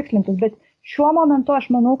žiūrėti ir tikslintis, bet šiuo momentu aš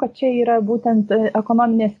manau, kad čia yra būtent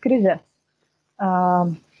ekonominės krizės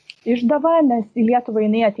išdava, nes į Lietuvą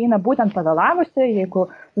jinai ateina būtent pavėlavusi, jeigu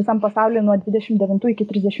visam pasaulyje nuo 29 iki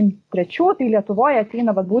 33, tai Lietuvoje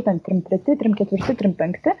ateina būtent 33, 34,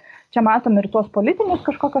 35. Čia matom ir tuos politinius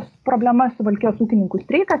kažkokios problemas, Suvalkijos ūkininkų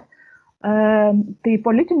streikas. Tai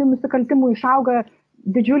politinių nusikaltimų išauga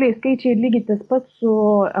didžiuliai skaičiai lygiai tas pats su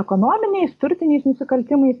ekonominiais, turtiniais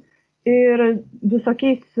nusikaltimais ir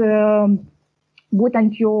visokiais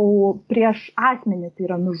būtent jau prieš asmenį,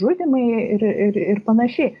 tai yra nužudimai ir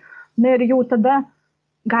panašiai. Na ir jau tada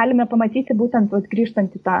galime pamatyti būtent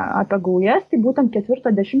grįžtant į tą apie gaujas, tai būtent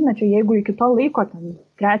 4 dešimtmečio, jeigu iki to laiko,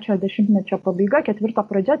 3 dešimtmečio pabaiga, 4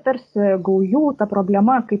 pradžia, tarsi gaujų ta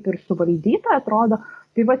problema kaip ir suvaldyta atrodo,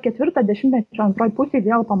 tai 4 dešimtmečio antroji pusė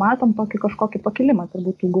vėl pamatom tokį kažkokį pakilimą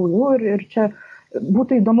turbūt tų gaujų ir čia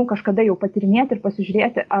būtų įdomu kažkada jau patirinėti ir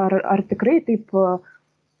pasižiūrėti, ar tikrai taip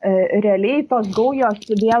realiai tos gaujos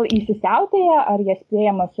vėl įsisiautėja, ar jas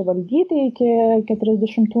spėjama suvaldyti iki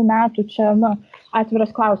 40 metų, čia atviras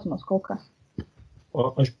klausimas kol kas. O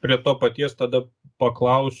aš prie to paties tada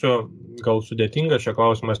paklausiu, gal sudėtingas čia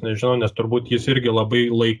klausimas, nežinau, nes turbūt jis irgi labai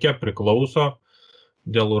laike priklauso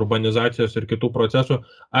dėl urbanizacijos ir kitų procesų.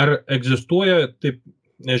 Ar egzistuoja, taip,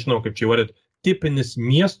 nežinau kaip čia įvardyti, tipinis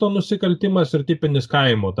miesto nusikaltimas ir tipinis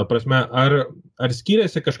kaimo? Ta prasme, ar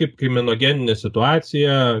skiriasi kažkaip kriminogeninė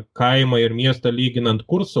situacija, kaimą ir miestą lyginant,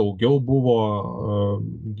 kur saugiau buvo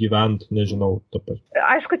gyvent, nežinau.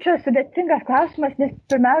 Aišku, čia sudėtingas klausimas, nes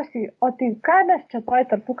pirmiausiai, o tai ką mes čia toj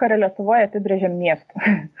tarpukario Lietuvoje apibrėžiam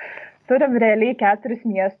miestų? Turim realiai 4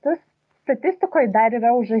 miestus. Statistikoje dar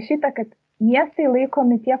yra užrašyta, kad miestai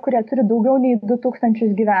laikomi tie, kurie turi daugiau nei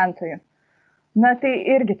 2000 gyventojų. Na tai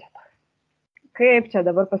irgi čia. Kaip čia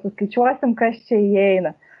dabar pasiskaičiuosim, kas čia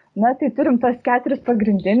įeina. Na, tai turim tos 4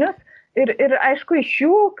 pagrindinius ir aišku, iš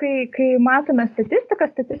jų, kai matome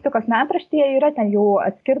statistikos metraštyje yra ten jau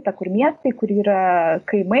atskirta, kur miestai, kur yra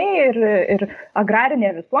kaimai ir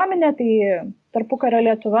agrarinė visuomenė, tai tarpukario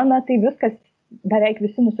Lietuva, na, tai viskas, beveik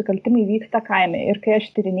visi nusikaltimai vyksta kaime. Ir kai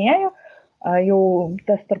aš tyrinėju, jau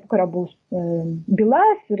tas tarpukario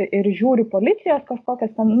bylas ir žiūri policijos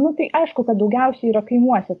kažkokias ten, tai aišku, kad daugiausiai yra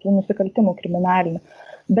kaimuose tų nusikaltimų kriminalinių.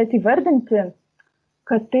 Bet įvardinti,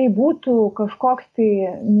 kad tai būtų kažkoks tai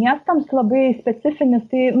miestams labai specifinis,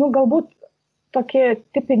 tai galbūt tokie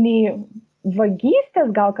tipiniai vagystės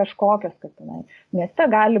gal kažkokios, kad mieste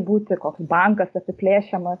gali būti koks bankas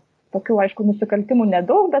apiplėšiamas, tokių, aišku, nusikaltimų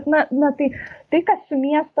nedaug, bet tai kas su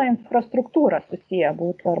miesto infrastruktūra susiję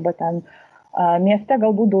būtų, arba ten mieste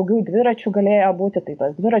galbūt daugiau dviračių galėjo būti, tai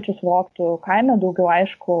tas dviračius vogtų, kaime daugiau,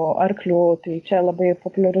 aišku, arklių, tai čia labai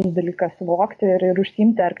populiarus dalykas vogti ir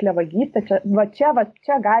užsiimti arklėvagystę.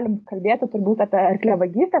 Čia galim kalbėti turbūt apie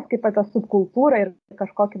arklėvagystės kaip apie subkultūrą ir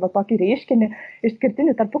kažkokį tokį reiškinį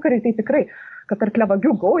išskirtinį tarpukarį, tai tikrai, kad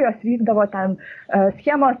arklėvagių gaujos vykdavo ten,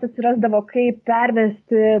 schemos atsirasdavo, kaip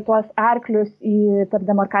pervesti tuos arklius per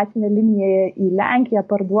demarkacinę liniją į Lenkiją,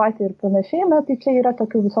 parduoti ir panašiai, tai čia yra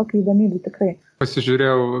tokių visokių įdomybių tikrai.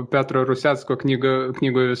 Pasižiūrėjau Petro Rusecko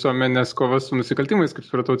knygoje Visuomenės kova su nusikaltimais, kaip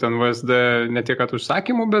supratau, ten VSD ne tiek kad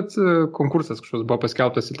užsakymų, bet konkursas kažkoks buvo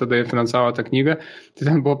paskelbtas ir tada jie finansavo tą knygą. Tai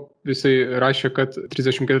ten buvo, jisai rašė, kad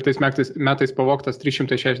 34 metais pavogtas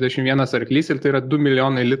 361 arklys ir tai yra 2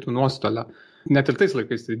 milijonai litų nuostolio. Net ir tais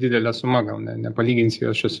laikais tai didelė suma, gal nepalyginsi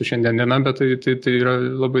jos su šiandien diena, bet tai yra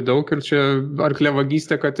labai daug ir čia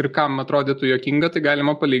arklėvagystė, kad ir kam atrodytų jokinga, tai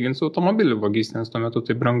galima palyginti su automobilių vagystė, nes tuo metu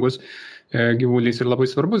tai brangus gyvulys ir labai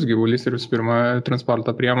svarbus gyvulys ir visų pirma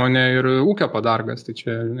transporto priemonė ir ūkio padargas, tai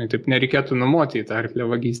čia taip nereikėtų numoti į tą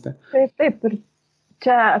arklėvagystę. Taip, ir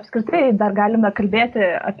čia apskritai dar galime kalbėti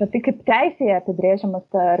apie tai, kaip teisėje apibrėžiamas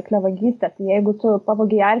ta arklevagystė. Tai jeigu tu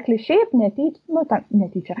pavogiai arklį šiaip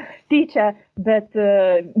tyčia, bet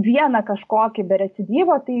vieną kažkokį be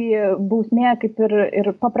recidyvo, tai bausmė kaip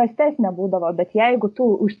ir paprastesnė būdavo. Bet jeigu tu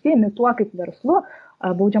užsiimi tuo kaip verslu,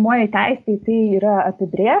 baudžiamoji teisė tai yra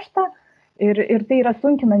apibrėžta ir tai yra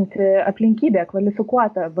sunkinanti aplinkybė,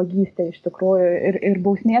 kvalifikuota vagystė iš tikrųjų ir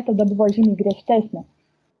bausmė tada buvo žymiai griežtesnė.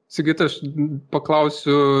 Sigita, aš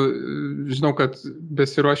paklausiu, žinau, kad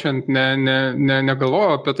besiruošiant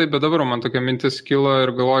negalvoju apie tai, bet dabar man tokia mintis kilo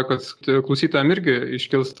ir galvoju, kad klausytojams irgi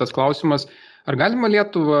iškils tas klausimas, ar galima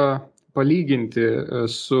Lietuvą palyginti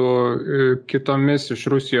su kitomis iš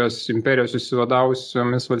Rusijos imperijos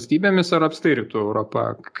susivadavusiomis valstybėmis ar apskritai Rytų Europą?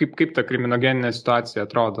 Kaip ta kriminogeninė situacija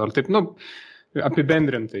atrodo? Ar taip,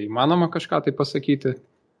 apibendrintai, įmanoma kažką tai pasakyti?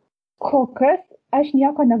 Kol kas aš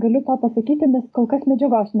nieko negaliu to pasakyti, nes kol kas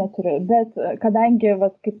medžiagos neturiu, bet kadangi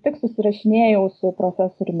kaip tik susirašinėjau su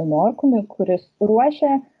profesoriumi Norkumi, kuris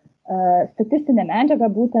ruošia statistinę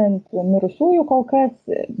medžiagą būtent mirusiųjų kol kas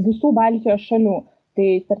visų Baltijos šalių,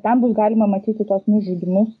 tai per ten bus galima matyti tos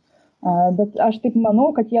nužudymus, bet aš taip manau,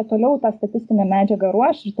 kad jie toliau tą statistinę medžiagą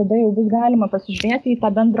ruoš ir tada jau bus galima pasižiūrėti į tą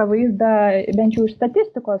bendrą vaizdą, bent jau iš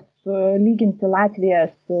statistikos, lyginti Latviją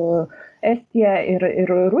su Estija ir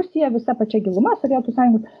Rusija, visa pačia giluma Sovietų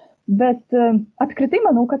Sąjungos, bet apskritai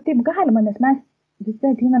manau, kad taip galima, nes mes visi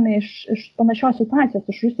ateiname iš panašios situacijos,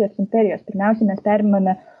 iš Rusijos imperijos. Pirmiausiai mes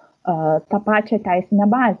perimame tą pačią teisinę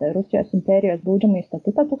bazę, Rusijos imperijos baudžiamąjį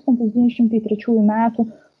statutą 1903 metų.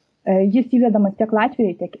 Jis įvedamas tiek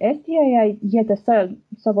Latvijoje, tiek Estijoje. Jie tiesa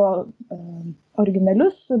savo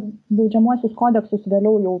originalius baudžiamuosius kodeksus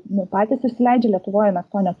vėliau jau patys įsileidžia. Lietuvoje mes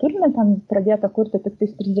to neturime, ten pradėta kurti tik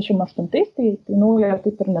 38-ais, tai naujo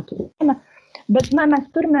taip ir neturime. Bet mes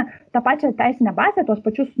turime tą pačią teisinę bazę, tos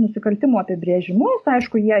pačius nusikaltimų apibrėžimus,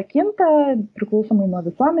 aišku, jie kinta priklausomai nuo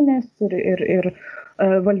visuomenės ir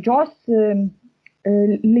valdžios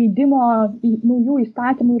leidimo naujų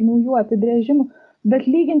įstatymų ir naujų apibrėžimų. Bet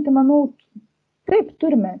lyginti, manau, taip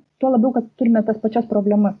turime, tuo labiau, kad turime tas pačias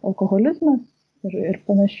problemas, alkoholizmas ir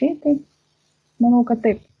panašiai, tai manau, kad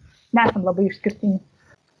taip, nesam labai išskirtiniai.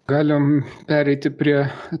 Galim pereiti prie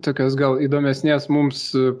tokios gal įdomesnės mums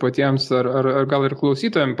patiems ar gal ir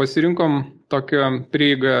klausytojams. Pasirinkom tokią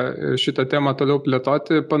prieigą šitą temą toliau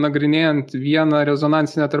plėtoti, panagrinėjant vieną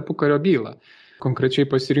rezonansinę tarpukario bylą. Konkrečiai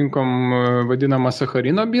pasirinkom vadinamą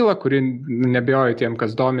Sacharino bylą, kuri nebejoju tiem,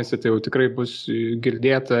 kas domisi, tai jau tikrai bus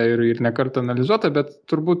girdėta ir nekartą analizuota, bet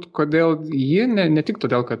turbūt kodėl ji, ne tik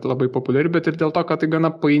todėl, kad labai populiari, bet ir dėl to, kad tai gana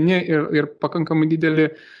paini ir pakankamai didelį,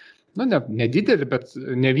 nedidelį, bet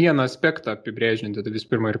ne vieną aspektą apibrėžinti. Tai vis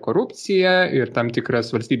pirma ir korupcija, ir tam tikras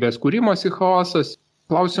valstybės kūrimosi chaosas.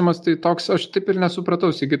 Klausimas tai toks, aš taip ir nesupratau,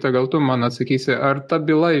 Sigita, gal tu man atsakysi, ar ta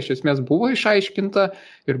byla iš esmės buvo išaiškinta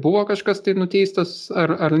ir buvo kažkas tai nuteistas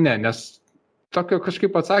ar ne, nes tokio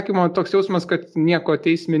kažkaip atsakymo, toks jausmas, kad nieko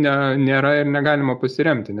teisminio nėra ir negalima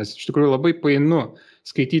pasiremti, nes iš tikrųjų labai painu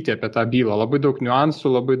skaityti apie tą bylą, labai daug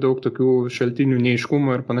niuansų, labai daug tokių šaltinių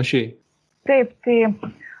neaiškumų ir panašiai. Taip, tai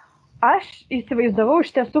aš įsivaizdavau iš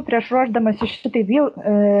tiesų prieš ruošdamas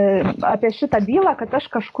apie šitą bylą, kad aš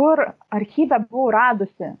kažkur archyve buvau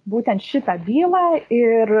radusi būtent šitą bylą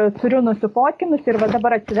ir turiu nusifotkinus ir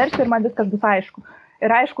dabar atsiversiu ir man viskas bus aišku. Ir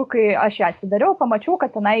aišku, kai aš ją atsidariau, pamačiau,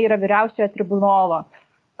 kad tenai yra vyriausiojo tribunolo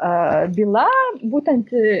byla, būtent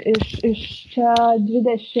iš čia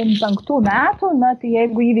 25 metų, tai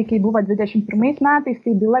jeigu įvykiai buvo 21 metais,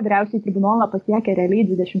 tai byla vyriausiojo tribunolą pasiekė realiai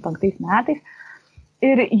 25 metais.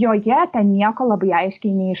 Ir joje ten nieko labai aiškiai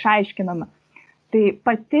neišaiškinama. Tai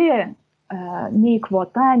pati nei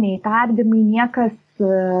kvota, nei tardymai niekas,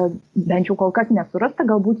 bent jau kol kas nesurasta,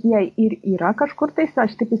 galbūt jie ir yra kažkur tais,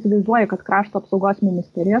 aš taip įsivaizduoju, kad krašto apsaugos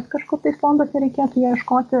ministerijos kažkur tais fonduose reikėtų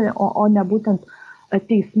ieškoti, o ne būtent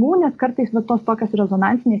teismų, nes kartais tos tokios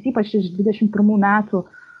rezonansinės, ypač iš 21 metų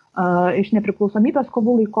iš nepriklausomybės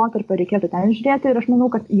kovų laikotarpio reikėtų ten žiūrėti ir aš manau,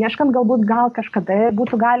 kad ieškant galbūt gal kažkada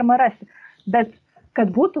būtų galima rasti. Bet kad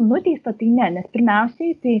būtų nuteista, tai ne, nes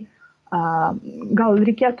pirmiausiai, tai gal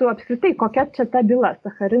reikėtų apskritai, kokia čia ta byla,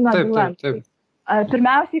 Sacharino byla. Taip.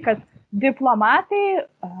 Pirmiausiai, kad diplomatai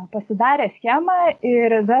pasidarė schemą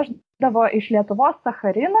ir veždavo iš Lietuvos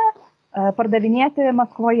Sachariną pardavinėti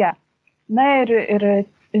Maskvoje. Na ir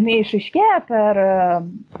jinai išaiškėjo per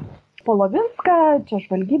Polovinską, čia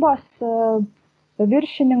žvalgybos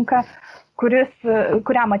viršininką,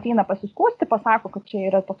 kuriam ateina pasiskųsti, pasako, kad čia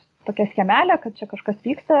yra tokia schemelė, kad čia kažkas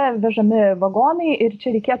vyksta, vežami vagonai ir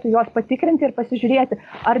čia reikėtų juos patikrinti ir pasižiūrėti,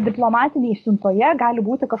 ar diplomatiniai siuntoje gali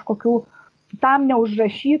būti kažkokių tam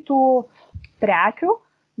neužrašytų prekių,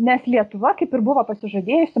 nes Lietuva kaip ir buvo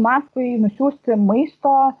pasižadėjusi Maskvai nusiųsti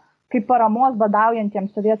maisto kaip paramos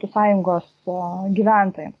badaujantiems Sovietų Sąjungos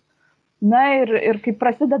gyventojams. Na ir kai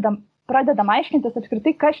pradedam aiškintis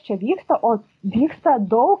apskritai, kas čia vyksta, o vyksta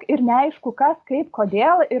daug ir neaišku kas, kaip,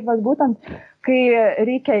 kodėl. Ir būtent, kai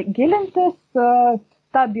reikia gilintis,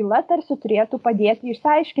 ta byla tarsi turėtų padėti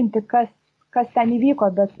išsiaiškinti, kas ten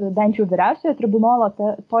įvyko, bet bent jau vyriausiojo tribunolo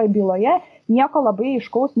toj byloje nieko labai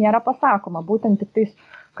aiškaus nėra pasakoma. Būtent tik tais,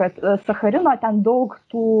 kad sacharino ten daug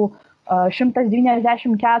tų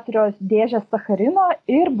 194 dėžės sacharino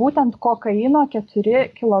ir būtent kokaino 4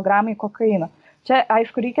 kg kokaino. Čia,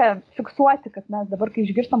 aišku, reikia fiksuoti, kad mes dabar, kai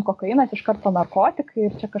išgirstam kokainas, iš karto narkotikai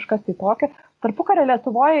ir čia kažkas tai tokio. Tarpukario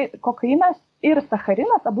Lietuvoje kokainas ir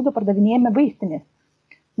sacharinas abudu pardavinėjami vaistinės.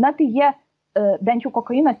 Na tai jie, bent jau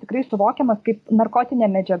kokainas tikrai suvokiamas kaip narkotinė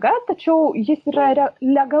medžiaga, tačiau jis yra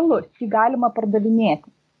legalus, jį galima pardavinėti.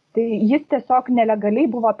 Tai jis tiesiog nelegaliai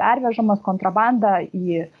buvo pervežamas kontrabanda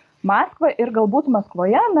į Maskvą ir galbūt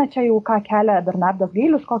Maskvoje, na čia jau ką kelia Bernardas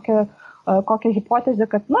Gailius, kokią hipotezę,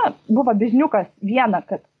 kad buvo bizniukas viena,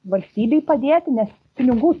 kad valstybei padėti, nes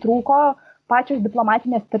pinigų trūko, pačios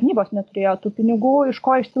diplomatinės tarnybos neturėjo tų pinigų, iš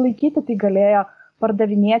ko išsilaikyti, tai galėjo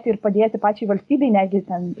pardavinėti ir padėti pačiai valstybei, negi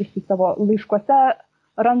ten iš savo laiškuose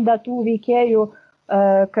randa tų veikėjų,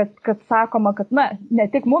 kad sakoma, kad ne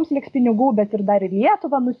tik mums liks pinigų, bet ir dar ir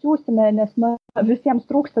Lietuvą nusiųsime, nes visiems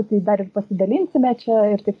trūksta, tai dar ir pasidalinsime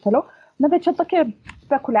čia ir taip toliau. Na, bet čia tokie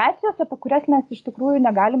spekulacijos, apie kurias mes iš tikrųjų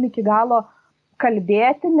negalim iki galo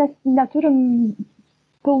kalbėti, nes neturim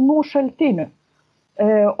pilnų šaltinių.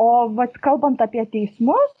 O kalbant apie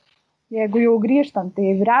teismus, jeigu jau grįžtant,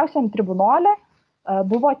 tai vyriausiam tribunole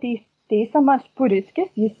buvo teisiamas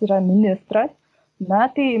Purickis, jis yra ministras. Na,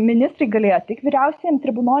 tai ministrai galėjo tik vyriausiam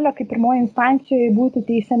tribunole, kaip pirmoji instancijoje būti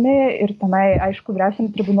teisiami ir tenai, aišku,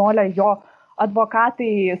 vyriausiam tribunole jo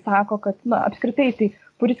advokatai sako, kad apskritai tai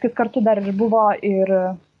Purickis kartu dar buvo ir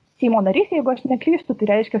Seimo narys, jeigu aš neklystu, tai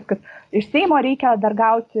reiškia, kad iš Seimo reikia dar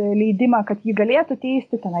gauti leidimą, kad jį galėtų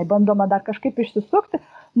teisti, tenai bandoma dar kažkaip išsisukti.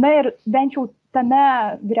 Na ir bent jau tame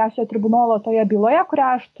vyriausiojo tribunolo toje byloje,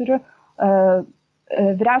 kurią aš turiu,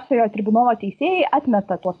 vyriausiojo tribunolo teisėjai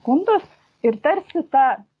atmeta tuos skundus ir tarsi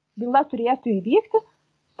ta byla turėtų įvykti,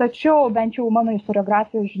 tačiau bent jau mano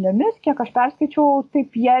istoriografijos žiniomis, kiek aš perskaičiau,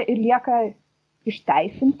 taip jie ir lieka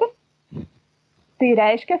išteisinti. Tai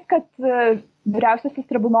reiškia, kad vyriausiasis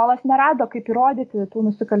tribunolas nerado, kaip įrodyti tų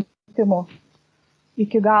nusikaltimų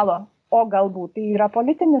iki galo. O galbūt tai yra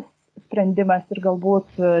politinis sprendimas ir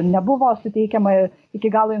galbūt nebuvo suteikiama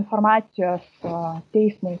iki galo informacijos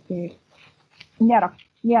teismui. Tai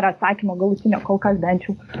nėra atsakymo galutinio kol kas bent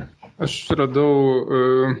jau. Aš radau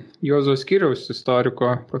Juozo Skyriaus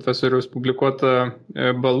istoriko profesoriaus publikuotą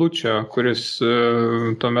Balučio, kuris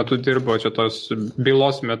tuo metu dirbo, čia tos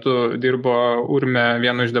bylos metu dirbo Urme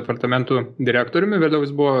vieno iš departamentų direktoriumi, vėliau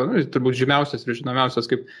jis buvo turbūt žymiausias ir žinomiausias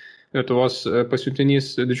kaip Lietuvos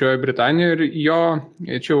pasiuntinys Didžiojoje Britanijoje ir jo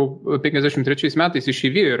čia jau 53 metais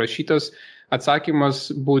išeivijoje rašytas atsakymas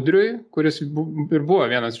Budriui, kuris ir buvo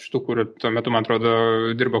vienas iš tų, kur tuo metu, man atrodo,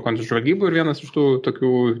 dirbo kontržvalgybų ir vienas iš tų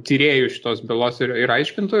tokių tyrėjų šitos bylos ir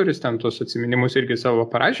aiškintojų, ir jis ten tos atsiminimus irgi savo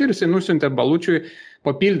parašė ir jisai nusiuntė Balučiui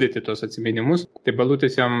papildyti tos atsiminimus. Tai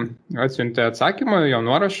Balutis jam atsiuntė atsakymą, jo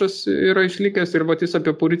nuorašas yra išlikęs ir vat jis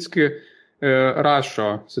apie Purickį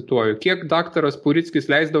rašo, cituoju, kiek daktaras Purickis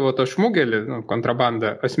leisdavo tą šmugelį,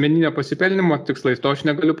 kontrabandą, asmeninio pasipelnimo tikslais, to aš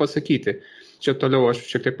negaliu pasakyti. Čia toliau aš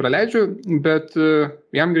šiek tiek praleidžiu, bet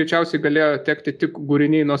jam greičiausiai galėjo tekti tik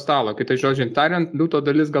gūriniai nuo stalo. Kitai žodžiai tariant, liūto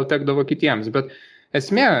dalis gal tekdavo kitiems. Bet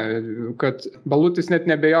esmė, kad Balutis net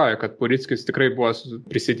nebejoja, kad Purickis tikrai buvo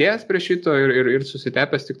prisidėjęs prie šito ir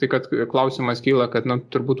susitepęs, tik tai, kad klausimas kyla, kad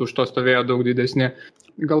turbūt už to stovėjo daug didesnė.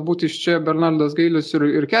 Galbūt iš čia Bernardas Gailius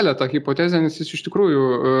ir kelia tą hipotezę, nes jis iš tikrųjų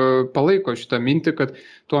palaiko šitą mintį, kad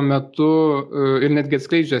tuo metu ir netgi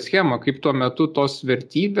atskleidžia schemą, kaip tuo metu tos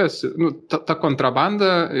vertybės, ta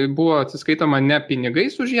kontrabanda buvo atsiskaitama ne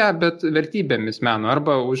pinigais už ją, bet vertybėmis meno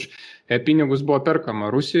arba už pinigus buvo perkama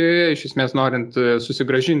Rusijoje, iš esmės norint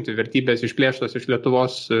susigrąžinti vertybės išplėštos iš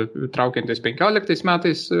Lietuvos traukiantis 15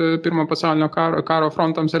 metais Pirmo pasaulinio karo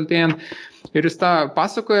frontams artėjant. Ir jis tą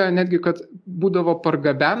pasakoja netgi, kad būdavo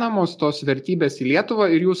pargabenamos tos vertybės į Lietuvą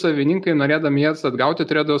ir jų savininkai, norėdami jas atgauti,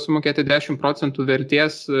 turėdavo sumokėti 10%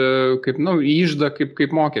 vertės kaip įždą,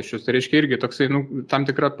 kaip mokesčius. Tai reiškia irgi toksai tam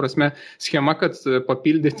tikra prasme schema, kad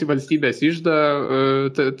papildyti valstybės įždą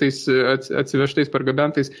tais atsivežtais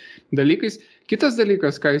pargabentais dalykais. Kitas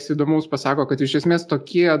dalykas, ką jis įdomaus pasako, kad iš esmės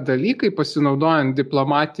tokie dalykai pasinaudojant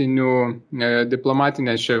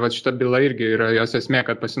diplomatinė, šita byla irgi yra jos esmė,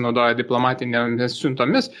 kad pasinaudoja diplomatinėmis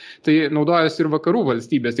siuntomis, tai naudojasi ir vakarų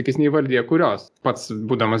valstybės, tik jis neįvardė kurios. Pats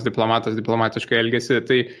būdamas diplomatas diplomatiškai elgėsi,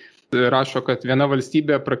 tai rašo, kad viena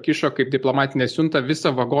valstybė prakišo kaip diplomatinė siunta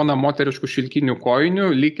visą vagoną moteriškų šilkinių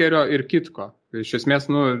kojinių, likerio ir kitko. Iš esmės,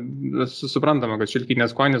 suprantama, kad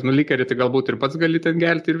šilkinės kojinės, likerį tai galbūt ir pats gali ten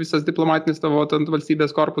gelti ir visas diplomatinis tavo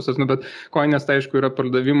valstybės korpusas, bet kojinės tai aišku yra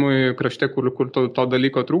pardavimui krašte, kur to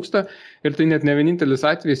dalyko trūksta. Ir tai net ne vienintelis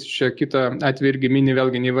atvejis, čia kitą atvejį irgi mini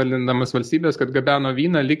vėlgi neįvardindamas valstybės, kad gabeno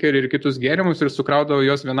vyną, likerį ir kitus gėrimus ir sukraudavo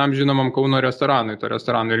jos vienam žinomam Kauno restoranui. To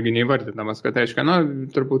restorano irgi neįvardindamas, kad reiškia,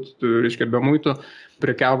 turbūt, reiškia, be muitų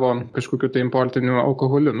prekiavo kažkokiu tai importiniu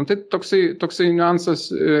alkoholiu. Tai toksai niuansas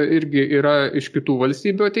irgi yra iš kitų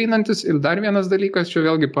valstybių ateinantis. Ir dar vienas dalykas, čia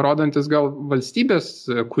vėlgi parodantis gal valstybės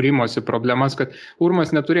kūrimosi problemas, kad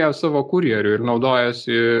Urmas neturėjo savo kurjerių ir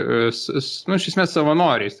naudojasi, iš esmės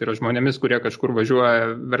savanoriais. Tai yra žmonėmis, kurie kažkur važiuoja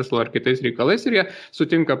verslo ar kitais reikalais ir jie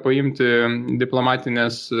sutinka paimti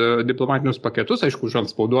diplomatinius paketus, aišku,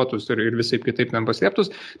 užantspauduotus ir visai kitaip ten paslėptus,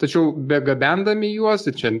 tačiau begabendami juos,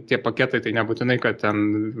 ir čia tie paketai tai nebūtinai, kad ten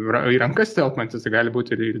į rankas telpantis, tai gali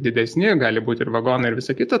būti ir didesni, gali būti ir vagonai ir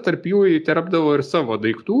visa kita, tarp jų įterpdavo ir savo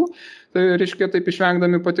daiktų, tai reiškia taip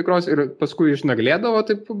išvengdami patikros ir paskui išnaglėdavo,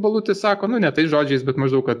 taip Balutis sako, ne tai žodžiais, bet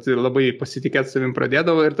maždaug, kad labai pasitikėti savim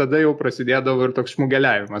pradėdavo ir tada jau prasidėdavo ir toks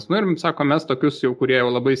šmugeliavimas. Ir sako, mes tokius jau, kurie jau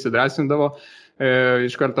labai įsidrąsindavo,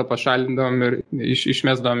 iš karto pašalindavom ir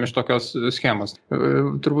išmesdavom iš tokios schemos.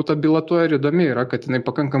 Turbūt ta byla tuo ir įdomi yra, kad jinai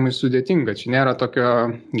pakankamai sudėtinga. Čia nėra tokio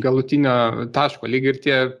galutinio taško. Lyg ir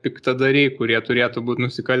tie piktadariai, kurie turėtų būti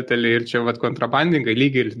nusikaltėliai ir čia kontrabandininkai,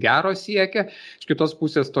 lyg ir gero siekia. Iš kitos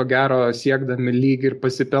pusės to gero siekdami lyg ir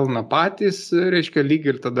pasipelna patys, reiškia, lyg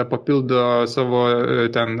ir tada papildo savo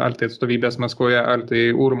ten, ar tai atstovybės Maskvoje, ar tai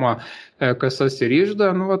Urmo kasas ir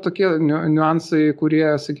išda. Tokie niuansai,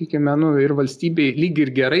 kurie, sakykime, ir valstybei lyg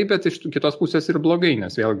ir gerai, bet iš kitos pusės ir blogai,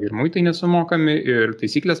 nes vėlgi ir muitai nesumokami, ir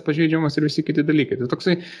taisyklės pažeidžiamas ir visi kiti dalykai. Tai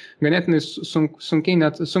toksai ganėtinai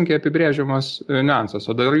sunkiai apibrėžiamas niuansas.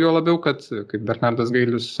 O dar jo labiau, kad, kaip Bernardas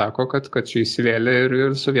Gailius sako, kad čia įsivėlė ir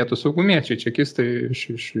sovietų saugumiečiai, čekistai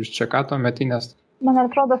iš Čekato metinės. Man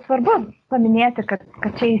atrodo svarbu paminėti, kad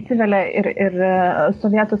čia įsivėlė ir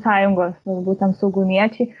Sovietų sąjungos, būtent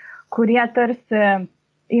saugumiečiai, kurie tarsi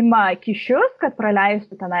ima kyšius, kad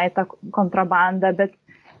praleistų tenai tą kontrabandą, bet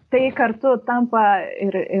tai kartu tampa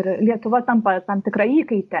ir Lietuva tampa tam tikrą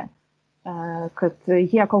įkaitę, kad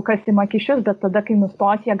jie kol kas ima kyšius, bet tada, kai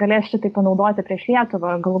nustos, jie galės šitai panaudoti prieš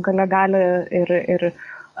Lietuvą, galų gale gali ir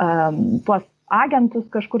tuos agentus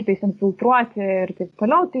kažkur tais infiltruoti ir taip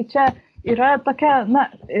toliau. Tai čia yra tokia,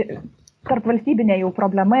 tarp valstybinė jau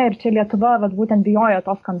problema ir čia Lietuva būtent bijojo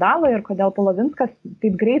to skandalo ir kodėl Polovinskas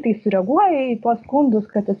taip greitai sureaguoja į tuos skundus,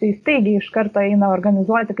 kad jisai staigiai iš karto eina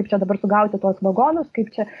organizuoti, kaip čia dabar sugauti tuos vagonus,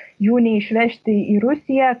 kaip čia jų neišvežti į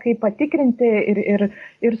Rusiją, kaip patikrinti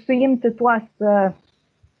ir suimti tuos,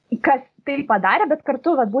 kas tai padarė, bet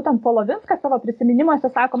kartu būtent Polovinskas savo prisiminimuose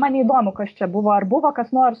sako, man neįdomu, kas čia buvo, ar buvo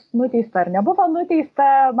kas nors nuteista, ar nebuvo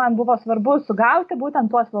nuteista, man buvo svarbu sugauti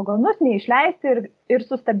būtent tuos vagonus, neišleisti ir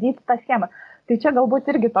sustabdyti tą schemą. Tai čia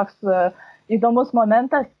galbūt irgi toks įdomus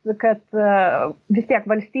momentas, kad vis tiek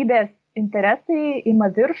valstybės interesai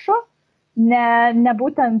ima viršų, ne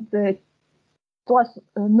būtent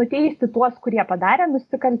nuteisti tuos, kurie padarė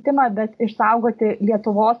nusikaltimą, bet išsaugoti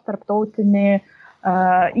Lietuvos tarptautinį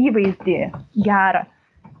įvaizdį gerą.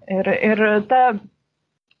 Ir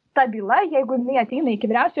ta byla, jeigu jinai ateina iki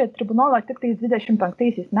vyriausiojo tribunolo tik tais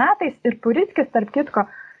 25 metais ir Purickis, tarp kitko,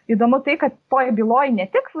 įdomu tai, kad toje byloje ne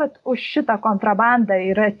tik už šitą kontrabandą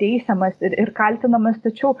yra teisiamas ir kaltinamas,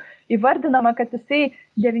 tačiau įvardinama, kad jisai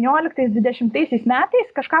 19-20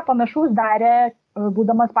 metais kažką panašaus darė,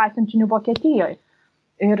 būdamas pasiuntiniu Vokietijoje.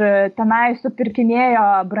 Ir tenai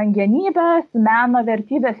supirkinėjo brangenybės, meno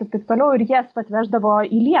vertybės ir taip toliau, ir jas atveždavo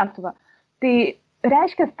į Lietuvą. Tai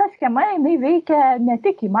reiškia, ta schema, jinai veikia ne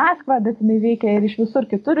tik į Maskvą, bet jinai veikia ir iš visur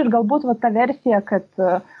kitur. Ir galbūt ta versija,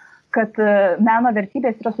 kad meno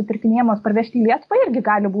vertybės yra supirkinėjamos parvežti į Lietuvą, irgi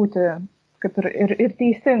gali būti kaip ir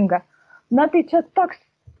teisinga. Tai čia toks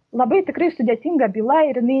labai tikrai sudėtinga byla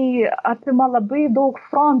ir jinai apima labai daug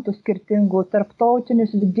frontų skirtingų,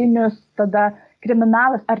 tarptautinius, vidinius, tada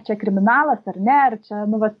kriminalas, ar čia kriminalas, ar ne, ar čia,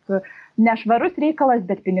 nešvarus reikalas,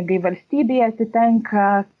 bet pinigai valstybėje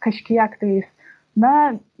atitenka kažkiek tais,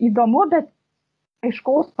 įdomu, bet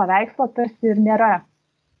aiškaus paveikslo tarsi ir nėra.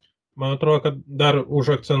 Man atrodo, kad dar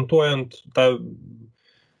užakcentuojant tą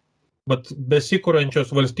bet besikūrančios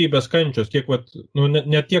valstybės kančios, kiek,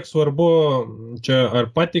 net tiek svarbu, čia ar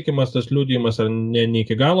patikimas tas liudijimas, ar ne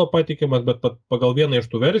iki galo patikimas, bet pagal vieną iš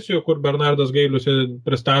tų versijų, kur Bernardas Gailius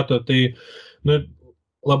pristato, tai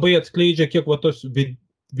labai atskleidžia, kiek tos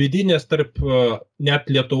vidinės tarp net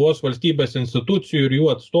Lietuvos valstybės institucijų ir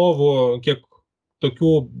jų atstovų, kiek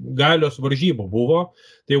tokių galios varžybų buvo.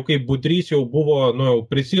 Tai jau kaip Budrys jau buvo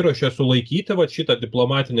prisiruošę sulaikyti šitą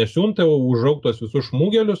diplomatinę siuntą, užaugtos visus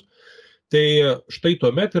šmūgelius, tai štai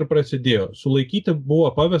tuomet ir prasidėjo. Sulaikyti buvo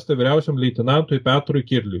pavesta vyriausiam leitenantui Petrui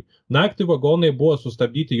Kirliui. Naktį vagonai buvo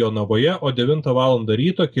sustabdyti Jonavoje, o 9 val.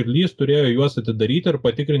 Ryto Kirlys turėjo juos atidaryti ir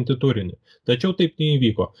patikrinti turinį. Tačiau taip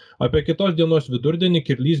neįvyko. Apie kitos dienos vidurdienį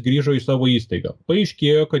Kirlys grįžo į savo įstaigą.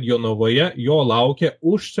 Paaiškėjo, kad Jonavoje jo laukia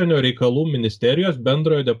Užsienio reikalų ministerijos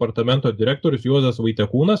bendrojo departamento direktorius Juozas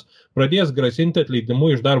Vaitekūnas, pradėjęs grasinti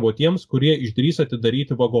atleidimu iš darbo tiems, kurie išdrys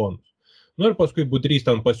atidaryti vagonus. Ir paskui Budrys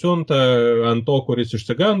ten pasiunta ant to, kuris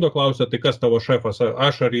išsigando, klausia, tai kas tavo šefas,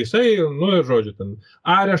 aš ar jisai, ir žodžiu, ten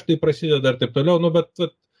areštai prasideda ir taip toliau, bet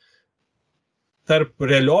tarp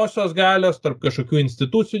realiosios galios, tarp kažkokių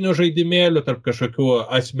institucinių žaidimėlių, tarp kažkokių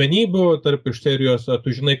asmenybių, tarp iš serijos,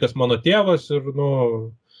 tu žinai, kas mano tėvas ir,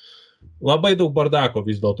 labai daug bardako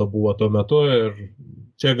vis dėlto buvo tuo metu ir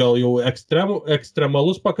čia gal jau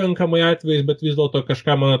ekstremalus pakankamai atvejais, bet vis dėlto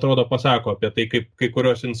kažką, man atrodo, pasako apie tai, kaip kai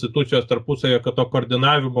kurios institucijos tarpusavio, kad to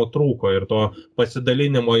koordinavimo trūko ir to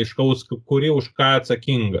pasidalinimo aiškaus, kuri už ką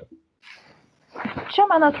atsakinga. Čia,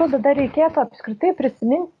 man atrodo, dar reikėtų apskritai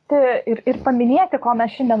prisiminti ir paminėti, ko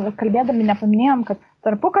mes šiandien kalbėdami nepaminėjom, kad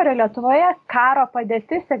tarpukario Lietuvoje karo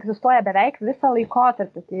padėtis egzistuoja beveik visą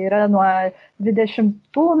laikotarpį. Tai yra nuo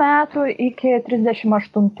 20 metų iki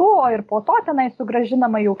 38, o ir po to tenai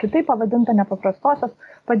sugrąžinama jau kitaip pavadinta nepaprastosios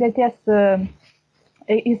padėties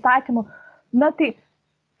įstatymų. Tai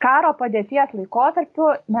karo padėties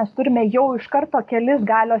laikotarpiu mes turime jau iš karto kelis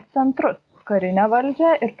galios centrus. Karinę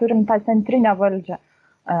valdžią ir turim tą centrinę valdžią.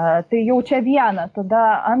 Tai jau čia viena. Tada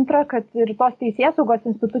antra, kad ir tos teisėsaugos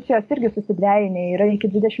institucijos irgi susidvejinė. Yra iki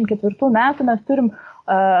 24 metų mes turim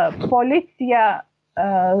policiją,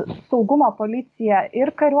 saugumo policiją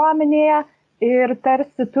ir kariuomenėje ir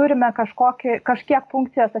tarsi turime kažkiek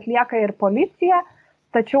funkcijos atlieka ir policija,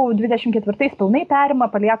 tačiau 24 pilnai perima,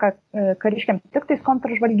 palieka kariškiams tik tais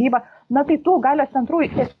kontržvalgybą. Tai tų galios centrų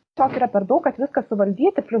tiesiog yra per daug, kad viską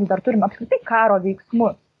suvaldyti, plus dar turim apskritai karo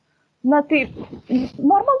veiksmus. Tai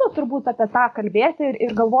normalu turbūt apie tą kalbėti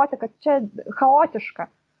ir galvoti, kad čia chaotiška.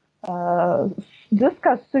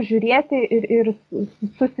 Viską sužiūrėti ir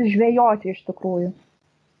susižvejoti iš tikrųjų.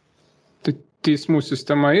 Teismų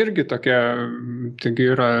sistema irgi tokia, taigi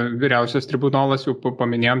yra vyriausias tribunolas, jau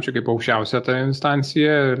paminėjom čia kaip aukščiausia ta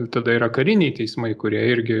instancija, ir tada yra kariniai teismai, kurie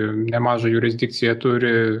irgi nemažą jurisdikciją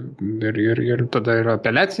turi, ir tada yra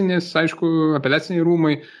apeliaciniai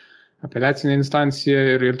rūmai, apeliacinė instancija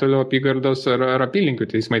ir toliau apygardos ar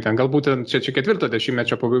apylinkių teismai. Ten galbūt čia 4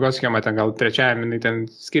 dešimtmečio pabaigos schema, ten gal 3 ten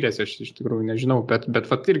skiriasi, aš iš tikrųjų nežinau, bet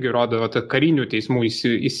irgi rodo, karinių teismų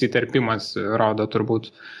įsiterpimas rodo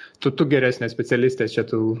turbūt. Tu geresnė specialistė čia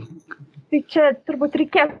tu. Tai čia turbūt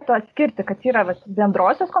reikėtų atskirti, kad yra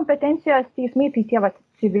bendrosios kompetencijos teismai, tai tie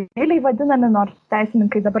civiliai vadinami, nors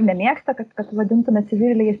teisininkai dabar nemėgsta, kad vadintume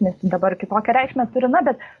civiliais, nes dabar kitokią reikšmę turi,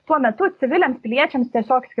 bet tuo metu civiliams piliečiams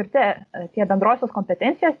tiesiog skirti tie bendrosios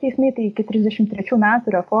kompetencijos teismai, tai iki 33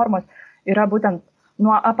 metų reformos yra būtent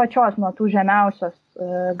nuo apačios, nuo tų žemiausios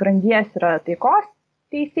grandies yra taikos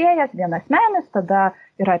teisėjas, vienasmenis, tada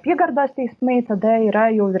yra apygardos teismai, tada yra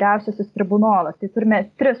jau vyriausiasis tribunolas. Tai turime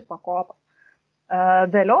 3 pakopas.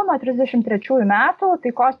 Vėliau nuo 33 metų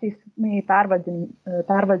taikos teismai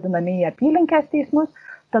pervadinami į apylinkės teismus,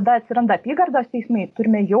 tada atsiranda apygardos teismai,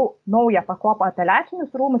 turime jau naują pakopą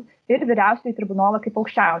apeliacinius rūmus ir vyriausiąjį tribunolą kaip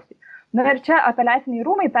aukščiausiai. Ir čia apeliaciniai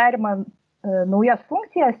rūmai perima naujas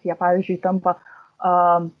funkcijas, jie pavyzdžiui tampa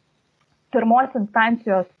pirmos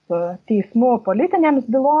instancijos teismų politinėms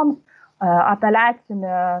byloms,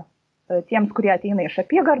 apeliacinė tiems, kurie ateina iš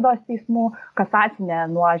apygardos teismų, kasacinė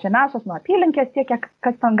nuo žemiausios, nuo apylinkės tiek,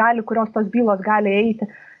 kas ten gali, kurios tos bylos gali eiti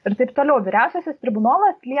ir taip toliau. Vyriausiasis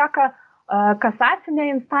tribunolas lieka kasacinė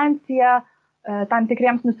instancija tam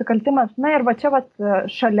tikriems nusikaltimams. Ir čia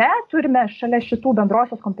turime šalia šitų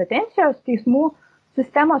bendrosios kompetencijos teismų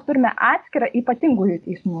sistemos turime atskirą ypatingųjų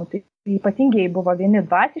teismų. Tai ypatingiai buvo vieni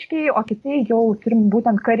dvasiškiai, o kiti jau turim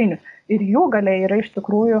būtent karinius. Ir jų galia yra iš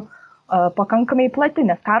tikrųjų pakankamai plati,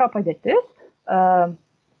 nes karo padėtis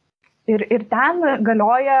ir ten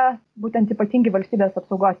galioja būtent ypatingi valstybės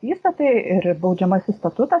apsaugos įstatai ir baudžiamasis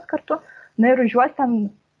statutas kartu. Ir už juos ten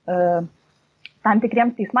tam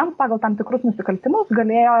tikriems teismams pagal tam tikrus nusikaltimus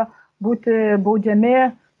galėjo būti baudžiami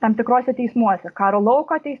tam tikrose teismuose, karo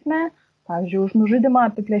lauko teisme, pavyzdžiui, už nužudimą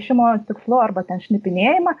apiplėšimo tikslu arba ten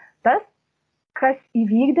šnipinėjimą, tas, kas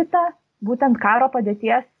įvykdyta būtent karo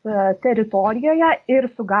padėties teritorijoje ir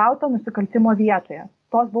sugauta nusikaltimo vietoje.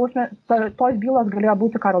 Tos bylos galėjo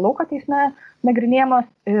būti karo lauko teisme nagrinėjamos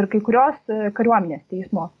ir kai kurios kariuomenės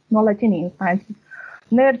teismo, nuolatiniai instancijai.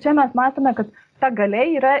 Na ir čia mes matome, kad ta galia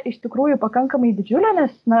yra iš tikrųjų pakankamai didžiulė,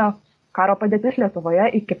 nes karo padėtis Lietuvoje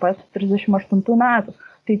iki pat 38 metų.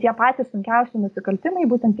 Tai tie patys sunkiausi nusikaltimai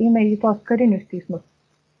būtent eina į tos karinius teismus.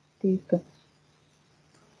 Tai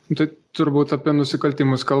turbūt apie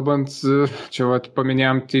nusikaltimus kalbant, čia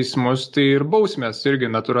paminėjom teismus, tai ir bausmės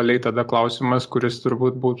irgi natūraliai tada klausimas, kuris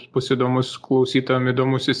turbūt bus įdomus klausytojam,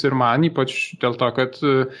 įdomusis ir man, ypač dėl to, kad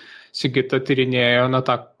Sigita tyrinėjo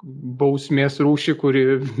tą bausmės rūšį, kuri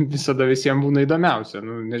visada visiems būna įdomiausia.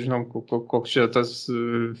 Nežinau, koks čia tas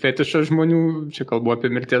fetišas žmonių, čia kalbu apie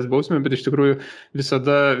mirties bausmę, bet iš tikrųjų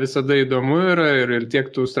visada įdomu yra ir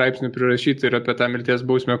tiek tų straipsnių prirašyti ir apie tą mirties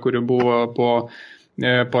bausmę, kuri buvo po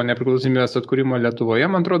nepriklausomybės atkūrimo Lietuvoje,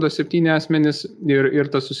 man atrodo, 7 asmenys ir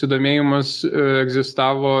tas susidomėjimas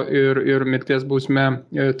egzistavo ir mirties bausmė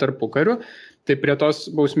tarpukariu. Tai prie tos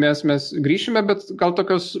bausmės mes grįšime, bet gal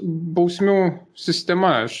tokios bausmių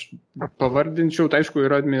sistema, aš pavardinčiau, tai aišku,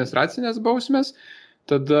 yra administracinės bausmės,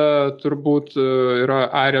 tada turbūt yra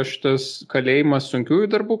areštas, kalėjimas,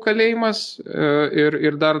 sunkiųjų darbų kalėjimas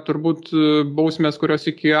ir dar turbūt bausmės, kurios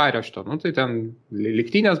iki arešto. Tai ten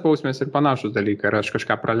lygtinės bausmės ir panašus dalykai. Ar aš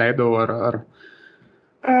kažką praleidau, ar...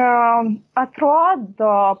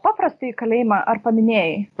 Atrodo, paprastai kalėjimą, ar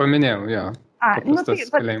paminėjai? Paminėjau, jo.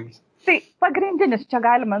 Paprastas kalėjimas. Tai pagrindinis čia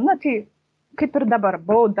galima, tai kaip ir dabar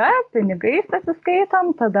bauda, pinigais atsiskaitom,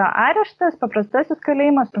 tada areštas, paprastasis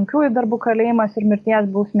kalėjimas, sunkiųjų darbų kalėjimas ir mirties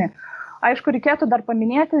bausmė. Aišku, reikėtų dar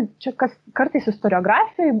paminėti, čia kartais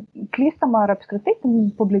istoriografijai klystama ar apskritai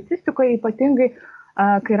publicistikoje ypatingai,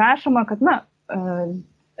 kai rašoma, kad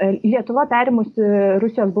Lietuva perimusi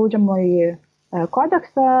Rusijos baudžiamąjį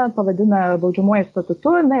kodeksą, pavadina baudžiamuoju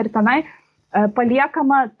statutu, ir tenai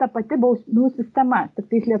paliekama ta pati bausmių sistema. Tik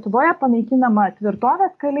tais Lietuvoje panaikinama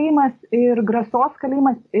tvirtovės kalėjimas ir grasos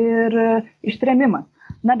kalėjimas ir ištrėmimas.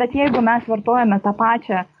 Bet jeigu mes vartojame tą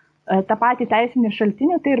patį teisinį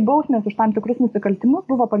šaltinį, tai ir bausmės už tam tikrus nusikaltimus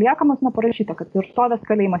buvo paliekamas, parašyta, kad tvirtovės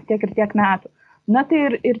kalėjimas tiek ir tiek metų. Tai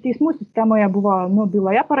ir teismų sistemoje buvo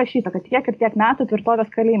byloje parašyta, kad tiek ir tiek metų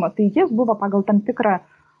tvirtovės kalėjimo. Tai jis buvo pagal tam tikrą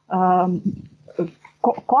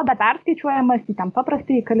kodą perskaičiuojamas į tam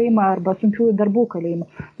paprastą į kalėjimą arba sunkiųjų darbų kalėjimą.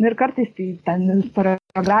 Ir kartais ten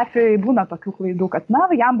istoriografijoje būna tokių klaidų, kad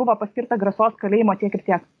jam buvo paskirta grasos kalėjimo tiek ir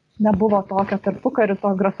tiek. Nebuvo tokio tarpukariu,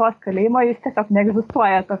 to grasos kalėjimo, jis tiesiog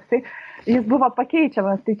neegzistuoja toksai. Jis buvo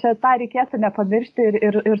pakeičiamas, tai čia tą reikėtų nepamiršti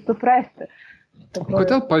ir suprasti.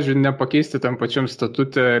 Kodėl, pavyzdžiui, nepakeisti tam pačiam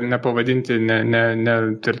statute ir nepavadinti ne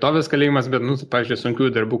tvirtovės kalėjimas, bet, pavyzdžiui,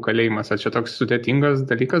 sunkiųjų darbų kalėjimas? Ar čia toks sudėtingas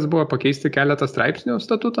dalykas buvo pakeisti keletą straipsnių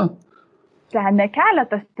statuto? Ne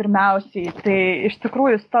keletas pirmiausiai, tai iš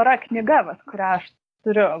tikrųjų stora knyga, kurią aš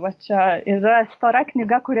turiu. Čia yra stora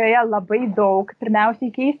knyga, kurioje labai daug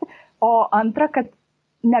pirmiausiai keisti, o antra, kad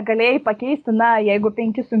negalėjai pakeisti, jeigu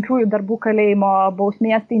 5 sunkiųjų darbų kalėjimo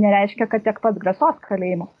bausmės, tai nereiškia, kad tiek pat grasos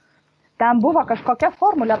kalėjimo. Ten buvo kažkokia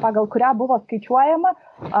formulė, pagal kurią buvo skaičiuojama.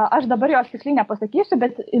 Aš dabar jos tiksliai nepasakysiu,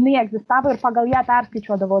 bet jinai egzistavo ir pagal ją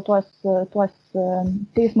perskaičiuodavo tuos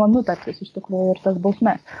teismo nutartis iš tikrųjų ir tas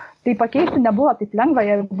bausmes. Tai pakeisti nebuvo taip lengva,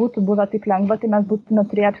 jei būtų buvę taip lengva, tai mes būtume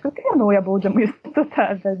turėję apskritai naują baudžiamąjį statutą,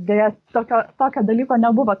 bet dėja tokio dalyko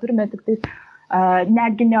nebuvo, turime tik tais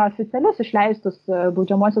netgi neoficialius išleistus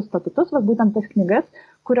baudžiamuosius statutus, būtent tas knygas,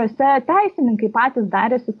 kuriuose teisininkai patys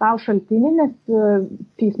darėsi savo šaltinį, nes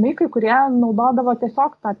teismai, kai kurie naudodavo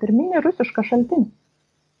tiesiog tą pirminį rusišką šaltinį.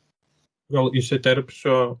 Gal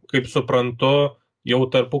įsiterpsiu, kaip suprantu, jau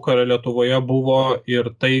tarpukario Lietuvoje buvo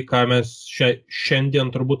ir tai, ką mes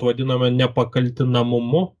šiandien turbūt vadiname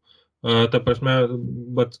nepakaltinamumu. Ta prasme,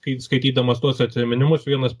 bet skaitydamas tuos atsiminimus,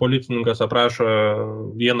 vienas policininkas aprašo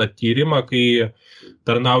vieną tyrimą, kai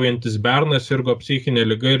tarnaujantis bernas sirgo psichinė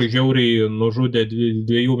liga ir žiauriai nužudė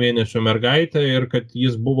 2 mėnesių mergaitę ir kad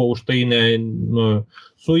jis buvo už tai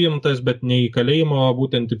suimtas, bet ne į kalėjimą, o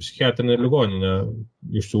būtent į psichiatrinę ligoninę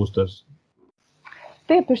išsiųstas.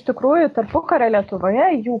 Taip, iš tikrųjų, tarpukario Lietuvoje,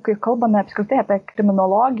 kai kalbame apskritai apie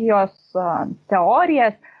kriminologijos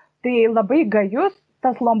teorijas, tai labai gajus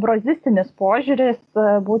tas lombrozistinis požiūris,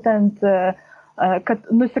 būtent, kad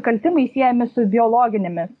nusikaltimai siejami su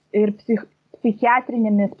biologinėmis ir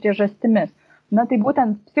psichiatrinėmis priežastimis. Tai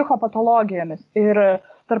būtent psichopatologijomis. Ir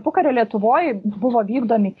tarpukario Lietuvoje buvo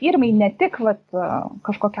vykdomi tyrimai ne tik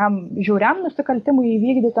kažkokiam žiauriam nusikaltimui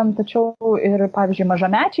įvykdytam, tačiau ir, pavyzdžiui,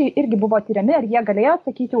 mažamečiai irgi buvo tyriami ir jie galėjo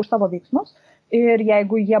atsakyti už savo veiksmus. Ir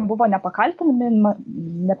jeigu jie buvo nepakaltinami,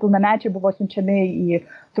 nepilnamečiai buvo siunčiami į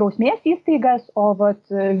drausmės įstaigas, o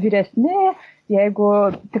vyresni, jeigu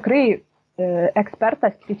tikrai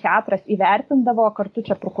ekspertas, psichiatras įvertindavo, kartu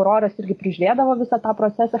čia prokuroras irgi prižiūrėdavo visą tą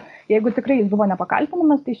procesą, jeigu tikrai jis buvo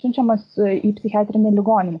nepakaltinamas, tai siunčiamas į psichiatrinę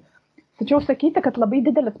ligoninę. Tačiau sakyti, kad labai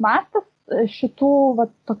didelis mastas šitų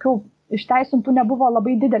tokių išteisintų nebuvo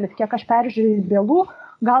labai didelis, kiek aš peržiūrėjau bylų,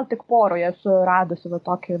 gal tik poroje esu radusi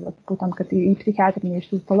tokį, būtent, kad į psichiatrinį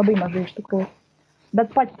išsiųsta labai mažai iš tikrųjų.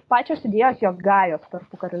 Bet pačios idėjos jos gajos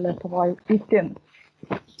tarpukario Lietuvoje įtin.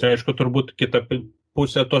 Tai aišku, turbūt kita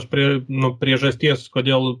pusė tos priežasties,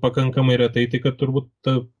 kodėl pakankamai retai, tai kad turbūt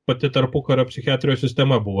ta pati tarpukario psichiatrijos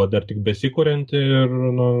sistema buvo dar tik besikurianti ir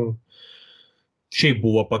šiaip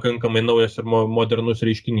buvo pakankamai naujas ir modernus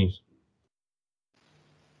reiškinys.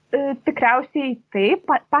 Tikriausiai taip,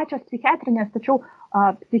 pačios psichiatrinės, tačiau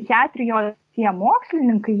psichiatrijos tie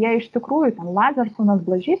mokslininkai, jie iš tikrųjų, ten Lazarsonas,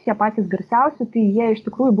 Blažys, jie patys garsiausi, tai jie iš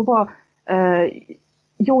tikrųjų buvo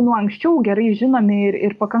jau nuo anksčiau gerai žinomi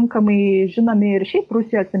ir pakankamai žinomi ir šiaip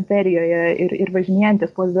Rusijos imperijoje ir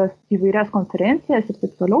važinėjantis po įvairias konferencijas ir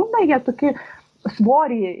taip toliau, jie tokį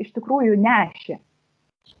svorį iš tikrųjų nešė.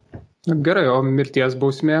 Gerai, o mirties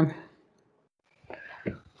bausmė?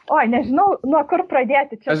 Oi, nežinau, nuo kur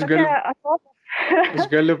pradėti. Čia Aš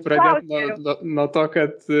galiu pradėti nuo to,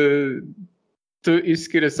 kad tu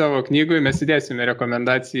išskiri savo knygoje, mes įdėsime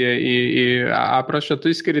rekomendaciją į aprašą, tu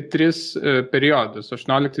išskiri 3 periodus,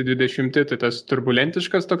 18-20, tai tas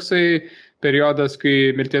turbulentiškas toksai periodas,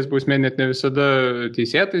 kai mirties bausmė net ne visada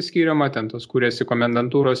teisėtai skiriama, ten tos kūrėsi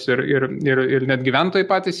komendantūros ir net gyventojai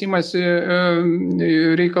patys imasi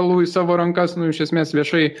reikalų į savo rankas, iš esmės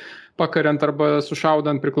viešai pakariant arba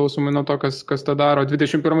sušaudant priklausomai nuo to, kas tą daro.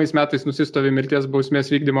 21 metais nusistovi mirties bausmės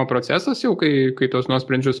vykdymo procesas, jau kai tos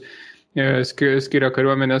nuosprendžius skiria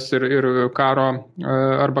kariuomenės ir karo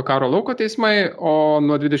arba karo lauko teismai, o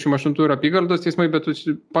nuo 28 yra apygardos teismai, bet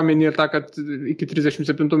tu pamini ir tą, kad iki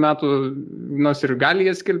 37 metų nors ir gali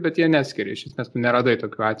jie skirti, bet jie neskiria, iš esmės tu neradai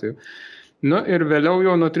tokių atvejų. Ir vėliau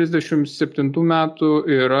jau nuo 37 metų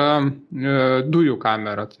yra dujų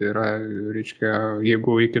kamera, tai yra, reiškia,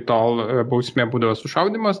 jeigu iki tol bausmė būdavo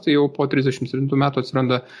sušaudimas, tai jau po 37 metų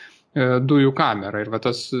atsiranda dujų kamera. Ir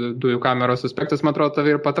tas dujų kameros aspektas, man atrodo,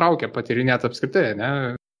 tave ir patraukė patyrinėti apskritai, ne,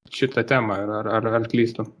 šitą temą, ar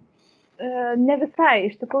klystu? Ne visai,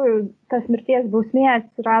 iš tikrųjų, tas mirties bausmė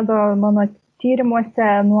atsirado mano tyrimuose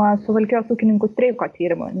nuo Suvalkijos ūkininkų streiko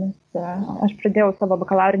tyrimo, nes aš pradėjau savo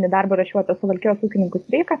bakalaurinį darbą rašiau apie Suvalkijos ūkininkų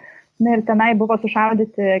streiką, ir tenai buvo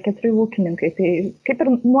sušaudyti 4 ūkininkai. Tai kaip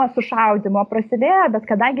ir nuo sušaudimo prasidėjo, bet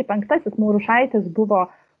kadangi 5. Maurušaitis buvo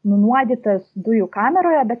nunuodytas dujų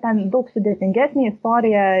kameroje, bet ten daug sudėtingesnė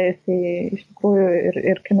istorija, jis iš tikrųjų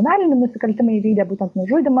ir kriminalinį nusikaltimą įvykdė, būtent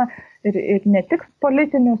nužudymą, ir ne tik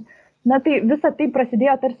politinius. Tai visa tai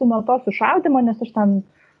prasidėjo tarsi nuo to sušaudimo, nes aš ten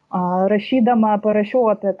rašydama parašiau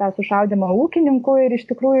apie tą sušaudimą ūkininkų ir iš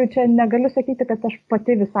tikrųjų čia negaliu sakyti, kad aš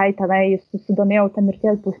pati visai tenai susidomėjau tą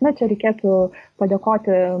mirties bausmę. Čia reikėtų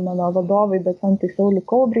padėkoti mano vadovui, docentui Sauliui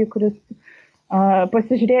Kaubriui, kuris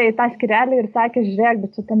pasižiūrėjo į tą skyrelį ir sakė, žiūrėk,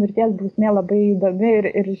 bet čia ta mirties bausmė labai įdomi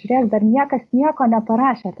ir žiūrėk, dar niekas nieko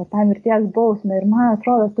neparašė apie tą mirties bausmę ir man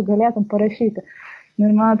atrodo, tu galėtum parašyti.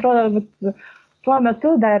 Ir man atrodo, tuo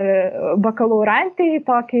metu dar bakalaurantei,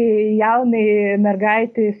 tokiai jaunai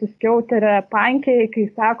mergaitai suskiauterė pankiai, kai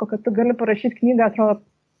sako, kad tu gali parašyti knygą, atrodo,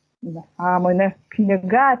 nesąmonė,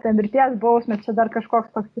 knyga, ten mirties bausmė, čia dar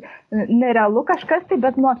kažkoks toks nerealu kažkas, tai,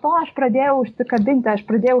 bet nuo to aš pradėjau užsikabinti, aš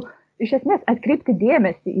pradėjau iš esmės atkreipti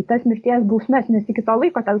dėmesį į tas mirties bausmes, nes iki to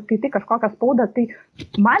laiko, ten skaitai kažkokią spaudą, tai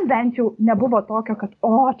man bent jau nebuvo tokio, kad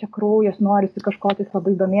čia kraujas, norisi kažkokiais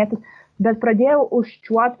labai domėtis, bet pradėjau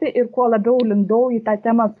užčiuopti ir kuo labiau lindau į tą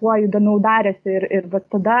temą, tuo įdomiau darėsi ir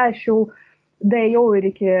tada aš jau daėjau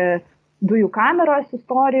ir iki dujų kameros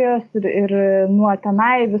istorijos ir nuo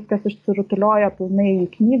tenai viskas išsirutuliojo pilnai į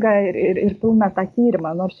knygą ir pilną tą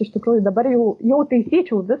tyrimą. Nors iš tikrųjų dabar jau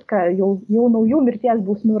taisyčiau viską, jau naujų mirties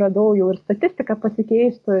bausmių radau, jau ir statistika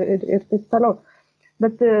pasikeistų ir taip toliau.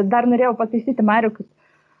 Bet dar norėjau pataisyti Marių,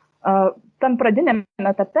 kad tam pradiniam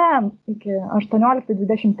etape, iki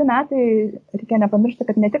 18-20 metai, reikia nepamiršti,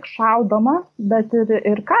 kad ne tik šaudoma, bet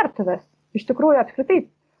ir kartuvės. Iš tikrųjų, apskritai,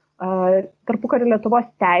 tarpukario Lietuvos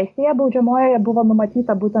teisėje baudžiamojoje buvo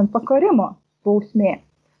numatyta būtent pakarimo bausmė.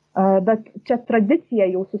 Bet čia tradicija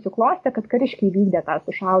jau susiklostė, kad kariškiai vykdė tą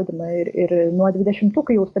sušaudymą ir nuo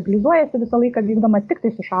 20-ųjų jau stabilizuojasi visą laiką vykdoma tik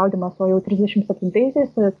tai sušaudymas, o jau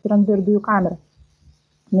 37-aisiais atsiranda ir dujų kamera.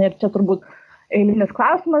 Ir čia turbūt eilinis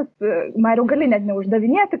klausimas, Mariau, gali net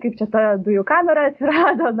neuždavinėti, kaip čia ta dujų kamera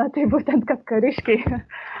atsirado, tai būtent, kad kariškiai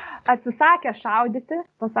atsisakė šaudyti,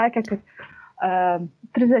 pasakė, kad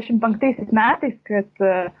 35 metais, kad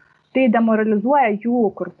tai demoralizuoja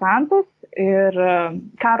jų kursantus ir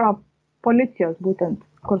karo policijos būtent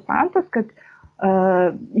kursantus, kad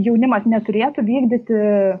jaunimas neturėtų vykdyti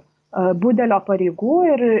budelio pareigų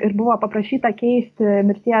ir buvo paprašyta keisti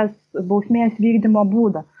mirties bausmės vykdymo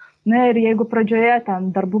būdą. Na ir jeigu pradžioje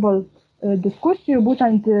ten dar buvo diskusijų,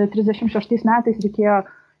 būtent 36 metais reikėjo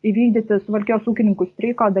įvykdyti Suvalkijos ūkininkų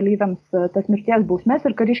streiko dalyviams tas mirties bausmes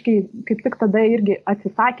ir kariškiai kaip tik tada irgi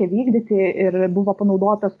atsisakė vykdyti ir buvo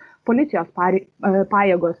panaudotos policijos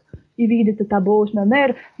pajėgos įvykdyti tą bausmę. Na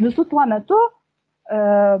ir visų tuo metu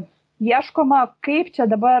ieškoma, kaip čia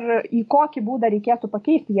dabar į kokį būdą reikėtų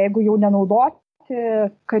pakeisti, jeigu jau nenaudoti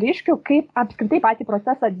kariškių, kaip apskritai patį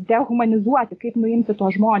procesą dehumanizuoti, kaip nuimti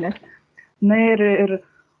tuos žmonės. Na ir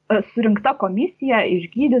surinkta komisija iš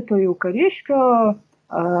gydytojų kariškių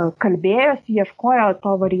kalbėjosi, ieškojo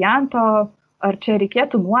to varianto, ar čia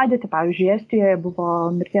reikėtų nuodyti. Pavyzdžiui, Estijoje buvo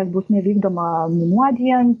mirties bausmė vykdoma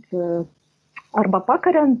nunuodijant arba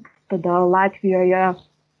pakariant, tada Latvijoje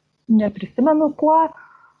neprisimenu kuo,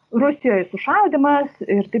 Rusijoje sušaudymas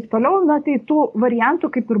ir taip toliau. Na tai tų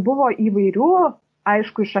variantų kaip ir buvo įvairių.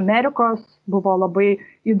 Aišku, iš Amerikos buvo labai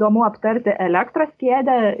įdomu aptarti elektros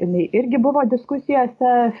kėdę, jinai irgi buvo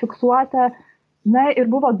diskusijose fiksuota. Na ir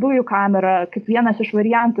buvo dujų kamera kaip vienas iš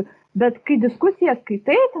variantų, bet kai diskusiją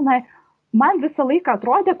skaitai, man visą laiką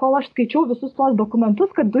atrodė, kol aš skaičiau visus tuos dokumentus,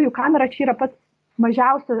 kad dujų kamera čia yra pats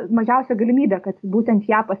mažiausia galimybė, kad būtent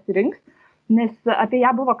ją pasirinks, nes apie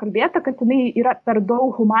ją buvo kalbėta, kad jinai yra per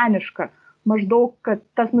daug humaniška, maždaug, kad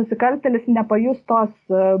tas nusikaltėlis nepajus tos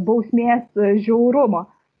bausmės žiaurumo.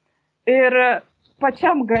 Ir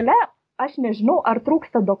pačiam gale aš nežinau, ar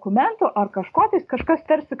trūksta dokumentų, ar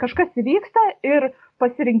kažkas įvyksta ir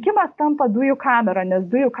pasirinkimas tampa dujų kamera, nes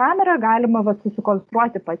dujų kamerą galima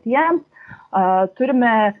susikonstruoti patiems.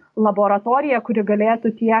 Turime laboratoriją, kuri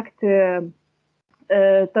galėtų tiekti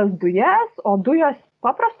tas dujas, o dujos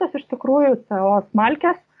paprastas iš tikrųjų CO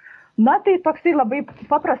smalkės. Na tai toksai labai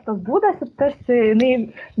paprastas būdas ir tarsi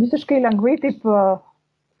jinai visiškai lengvai taip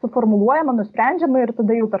suformuluojama, nusprendžiama ir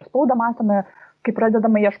tada jau per spaudą matome, kai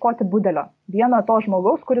pradedama ieškoti budelio. Vieno to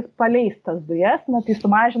žmogaus, kuris paleis tas dujas, na tai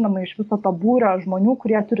sumažinama iš viso to būrio žmonių,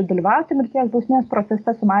 kurie turi dalyvauti mirties bausmės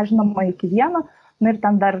procese, sumažinama iki vieno, na ir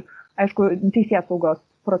ten dar, aišku, teisėsaugos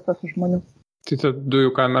procesų žmonių. Tai ta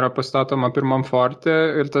dujų kamera pastatoma pirmam forte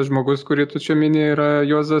ir tas žmogus, kurį tu čia mini, yra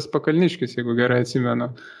Juozas Pakalniškis, jeigu gerai atsimenu.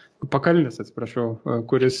 Pakalnis, atsiprašau,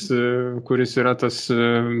 kuris yra tas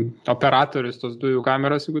operatorius tos dujų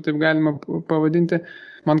kameros, jeigu taip galima pavadinti.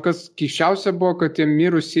 Man kas keisčiausia buvo, kad tie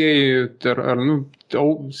mirusieji,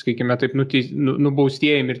 sakykime taip,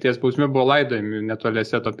 nubaustieji mirties bausmė buvo laidojami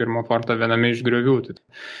netoliese to pirmo forto viename iš griovių.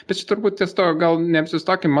 Bet čia turbūt ties to gal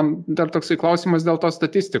neapsistokim, man dar toksai klausimas dėl tos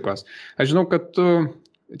statistikos. Aš žinau, kad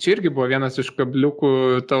čia irgi buvo vienas iš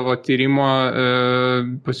kabliukų tavo tyrimo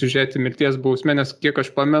pasižiūrėti mirties bausmę, nes kiek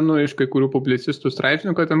aš pamenu iš kai kurių publicistų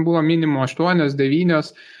straipsnių, kad ten buvo minimo 8,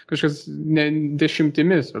 9, kažkas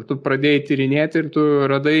dešimtimis. Ar tu pradėjai tyrinėti ir tu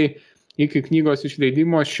radai iki knygos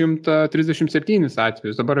išleidimo 137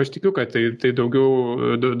 atvejus. Dabar aš tikiu, kad tai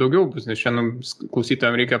daugiau bus, nes šiandien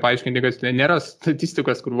klausytojams reikia paaiškinti, kad nėra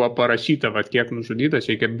statistikos, kur buvo parašyta, kiek nužudyta,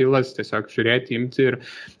 čia reikia bylas tiesiog žiūrėti, imti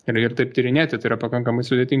ir taip tyrinėti. Tai yra pakankamai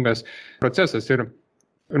sudėtingas procesas. Ir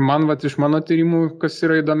man iš mano tyrimų, kas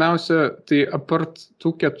yra įdomiausia, tai apart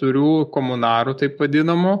tų 4 komunarų, taip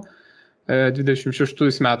vadinamų,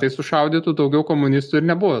 26 metais sušaudytų, daugiau komunistų ir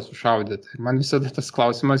nebuvo sušaudyti. Man visada tas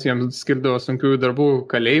klausimas, jiems skirdavo sunkiųjų darbų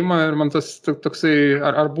kalėjimą ir man tas toksai,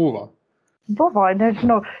 ar buvo? Buvo,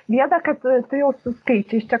 nežinau. Viena, kad tu jau su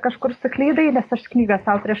skaičiais čia kažkur suklydai, nes aš knygą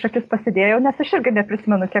savo prieš akis pasidėjau, nes aš irgi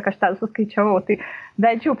neprisimenu, kiek aš ten suskaičiavau. Tai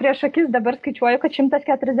bent jau prieš akis dabar skaičiuoju, kad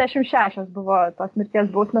 146 buvo tos mirties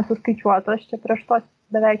bausmės suskaičiuotos čia prieš tos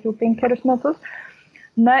beveik jau 5 metus.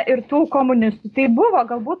 Na ir tų komunistų. Tai buvo,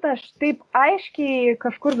 galbūt aš taip aiškiai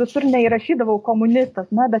kažkur visur neįrašydavau komunistas,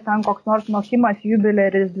 bet ten koks nors Nochimas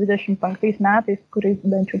Jubileris 25 metais, kuriais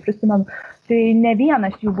bent jau prisimenu, tai ne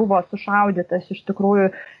vienas jų buvo sušaudytas iš tikrųjų.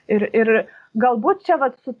 Ir galbūt čia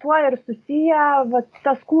su tuo ir susiję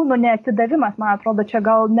tas kūnų neatidavimas, man atrodo, čia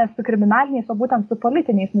gal ne su kriminaliniais, o būtent su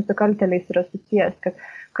politiniais nusikaltėliais yra susijęs,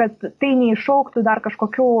 kad tai neišauktų dar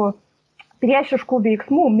kažkokių priešiškų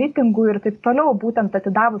veiksmų, mitingų ir taip toliau, būtent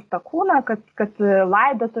atidavus tą kūną, kad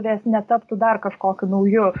laidotuvės netaptų dar kažkokiu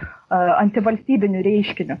nauju antivalstybiniu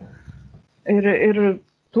reiškiniu. Ir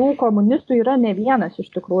tų komunistų yra ne vienas iš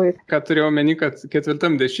tikrųjų. Ką turėjau omeny, kad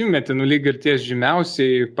 40-metį, lyg ir tie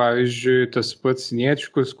žymiausiai, pavyzdžiui, tas pats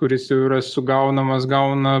Sniečkus, kuris jau yra sugaunamas,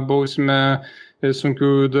 gauna bausmę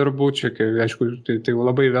sunkių darbų, čia, aišku, tai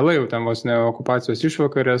labai vėlai jau ten vos ne okupacijos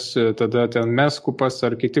išvakarės, tada ten Meskupas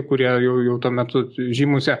ar kiti, kurie jau tuo metu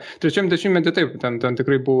žymusia. 30-metį taip, ten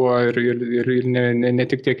tikrai buvo ir ne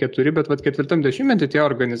tik tie 4, bet 40-metį tie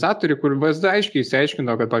organizatoriai, kur VSD aiškiai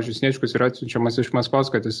įsiaiškino, kad, pavyzdžiui, Sniečkus yra atsiunčiamas iš Maskvos,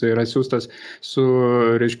 kad jis yra siųstas su,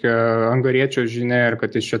 reiškia, angariečio žinia ir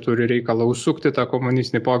kad jis čia turi reikalą užsukti tą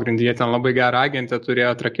komunistinį pogrindį. Jie ten labai gerą agentę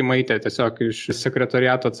turėjo, Trakimaitę, tiesiog iš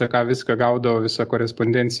sekretoriato CK viską gaudavo, visą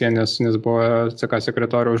korespondenciją, nes buvo CK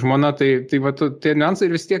sekretoriaus žmona, tai tie niuansai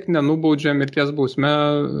vis tiek nenubaudžia mirties bausme,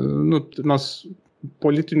 nors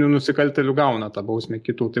politinių nusikaltėlių gauna tą bausmę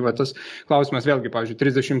kitų. Tai tas klausimas vėlgi, pavyzdžiui,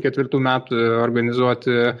 34 metų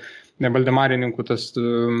organizuoti valdemarininkų tas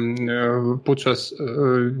pučas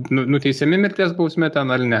nuteisiami mirties bausme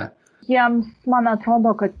ten ar ne? Jiems, man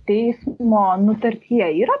atrodo, kad teismo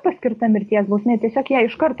nutartyje yra paskirta mirties bausmė, tiesiog ją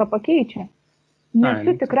iš karto pakeičia.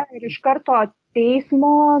 Nesu tikra ir iš karto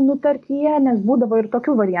teismo nutartyje, nes būdavo ir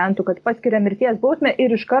tokių variantų, kad paskiria mirties bausmę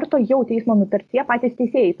ir iš karto jau teismo nutartyje patys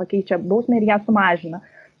teisėjai pakeičia bausmę ir ją sumažina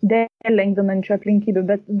dėl lengvinančių aplinkybių,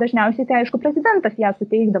 bet dažniausiai tai aišku prezidentas ją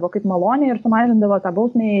suteikdavo kaip malonę ir sumažindavo tą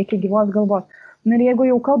bausmę iki gyvos galvos. Ir jeigu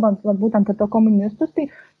jau kalbant būtent apie komunistus, tai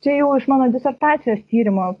čia jau iš mano disertacijos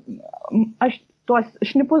tyrimo aš tuos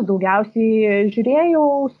šnipus daugiausiai žiūrėjau,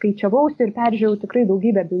 skaičiavausi ir peržiūrėjau tikrai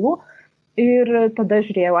daugybę bylų. Ir tada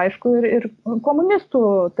žiūrėjau, aišku, ir komunistų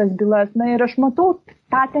tas bylas. Ir aš matau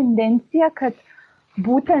tą tendenciją, kad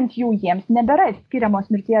būtent jau jiems nebėra skiriamos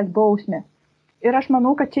mirties bausmės. Ir aš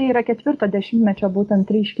manau, kad čia yra 40-mečio būtent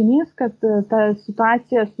reiškinys, kad ta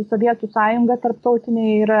situacija su Sovietų sąjunga tarptautinė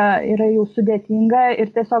yra jau sudėtinga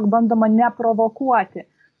ir tiesiog bandoma neprovokuoti.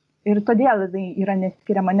 Ir todėl tai yra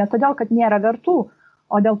neskiriama. Ne todėl, kad nėra vertų,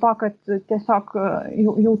 o dėl to, kad tiesiog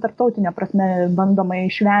jau tarptautinė prasme bandoma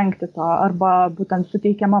išvengti to, arba būtent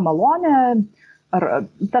suteikiama malonė, ar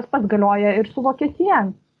tas pats galioja ir su Vokietija.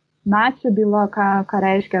 Nacių byla, ką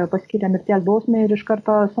reiškia, paskyrė mirties bausmę ir iš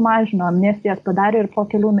karto sumažino, amnestijas padarė ir po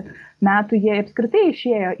kelių metų jie apskritai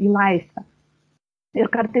išėjo į laisvę.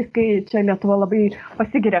 Ir kartais, kai čia Lietuva labai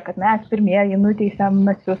pasigiria, kad mes pirmieji nuteisėm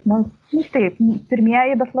nacius, taip,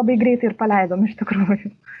 pirmieji, bet labai greitai ir paleidom iš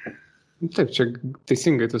tikrųjų. Taip, čia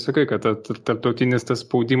teisingai tu sakai, kad tarptautinis tas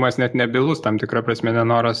spaudimas net nebylus, tam tikra prasme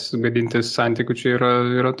nenoras gadintis santykių čia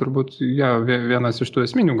yra turbūt vienas iš tų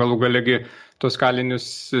esminių. Galų galegi tos kalinius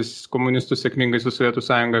komunistus sėkmingai su Sovietų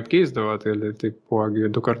sąjunga apkeisdavo, tai buvo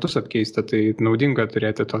 2 kartus apkeista, tai naudinga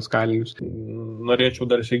turėti tos kalinius. Norėčiau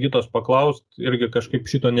dar Sigitos paklausti, irgi kažkaip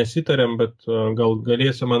šito nesitarėm, bet gal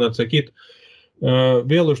galėsi man atsakyti.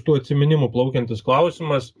 Vėl iš tų atsiminimų plaukiantis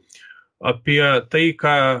klausimas apie tai,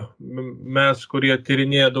 ką mes, kurie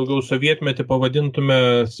tyrinėja daugiau sovietmetį, pavadintume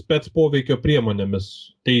spec poveikio priemonėmis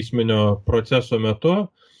teisminio proceso metu,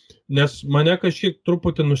 nes mane kažkiek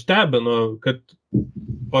truputį nustebino, kad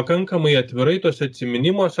pakankamai atvirai tose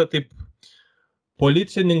atsiminimuose taip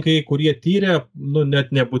policininkai, kurie tyrė,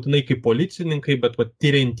 net nebūtinai kaip policininkai, bet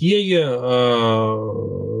tyrintieji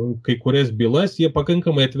kai kurias bylas, jie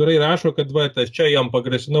pakankamai atvirai rašo, kad aš čia jam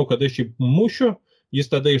pagrasinau, kad aš jį mušiu. Jis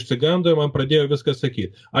tada išsigando ir man pradėjo viską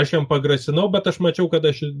sakyti. Aš jam pagrasinau, bet aš mačiau, kad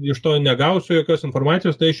aš iš to negausiu jokios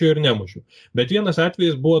informacijos, tai aš jo ir nemušiu. Bet vienas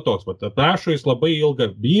atvejis buvo toks, aprašo jis labai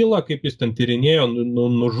ilgą bylą, kaip jis ten tyrinėjo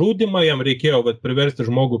nužudymą, jam reikėjo priversti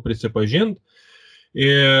žmogų prisipažinti.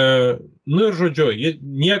 Ir žodžiu,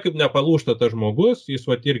 niekaip nepalūžta tas žmogus, jis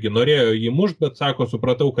irgi norėjo jį mušti, bet sako,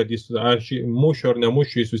 supratau, kad aš mušiu ar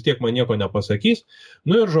nemušiu, jis vis tiek man nieko nepasakys.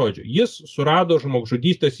 Ir žodžiu, jis surado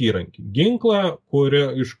žmogžudystės įrankį, ginklą,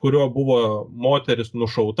 iš kurio buvo moteris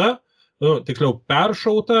nušauta, tiksliau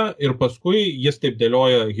peršauta, ir paskui jis taip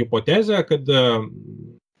dėlioja hipotezę, kad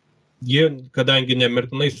ji, kadangi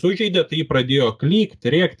nemirtinai sužeidė, tai jį pradėjo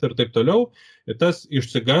klykti, rėkti ir taip toliau. Ir tas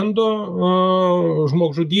išsigando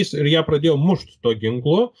žmogžudys ir ją pradėjo mušti to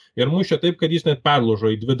ginklu ir mušė taip, kad jis net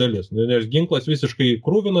perlūžo į 2 dalis, nes ginklas visiškai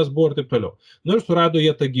krūvinas buvo ir taip toliau. Ir surado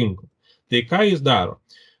jie tą ginklą. Tai ką jis daro?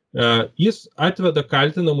 Jis atveda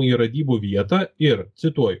kaltinamą į radybų vietą ir,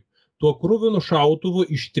 cituoju, tuo krūvinu šautuvu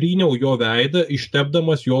ištryniau jo veidą,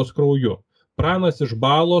 ištepdamas jos krauju. Pranas iš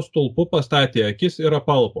balos stulpu pastatė akis ir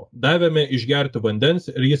apalpo. Davėme išgerti vandens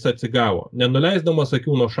ir jis atsigavo. Nenuleisdamas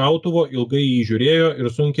akių nuo šautuvo, ilgai jį žiūrėjo ir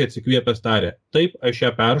sunkiai atsikvėpęs tarė. Taip, aš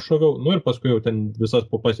ją peršoviau, ir paskui jau ten visas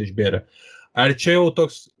pupas išbėrė. Ar čia jau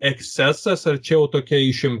toks ekscesas, ar čia jau tokia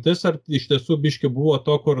išimtis, ar iš tiesų biški buvo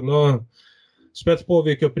to, kur, spec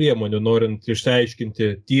poveikio priemonių, norint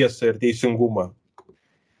išsiaiškinti tiesą ir teisingumą?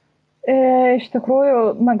 Iš tikrųjų,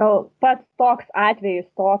 gal pats toks atvejis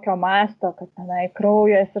tokio masto, kad tenai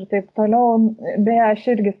kraujas ir taip toliau, beje, aš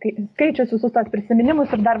irgi skaičius visus tos prisiminimus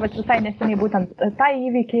ir dar visai neseniai būtent tą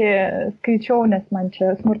įvykį skaičiau, nes man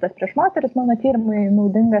čia smurtas prieš moteris, mano tyrimui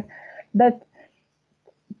naudingas, bet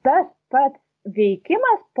tas pats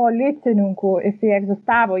veikimas policininkų, jisai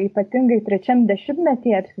egzistavo ypatingai 3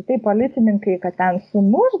 dešimtmetyje, apskritai policininkai, kad ten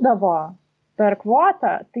sumuždavo per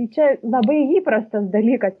kvotą, tai čia labai įprastas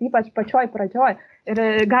dalykas, ypač pačioj pradžioj. Ir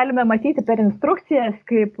galime matyti per instrukcijas,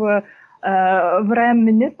 kaip VRM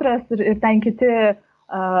ministras ir ten kiti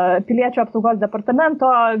Piliečių apsaugos departamento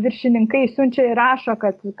viršininkai siunčia ir rašo,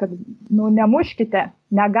 kad nemuškite,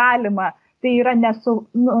 negalima. Tai yra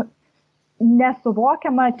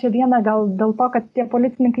nesuvokiama, čia viena gal dėl to, kad tie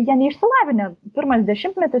policininkai, jie neišsilavinę. Pirmas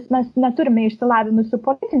dešimtmetis mes neturime išsilavinusių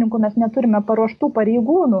policininkų, mes neturime paruoštų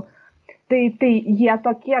pareigūnų. Tai jie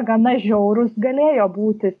tokie gana žiaurūs galėjo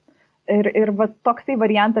būti. Ir va, toksai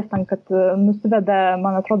variantas ten, kad nusiveda,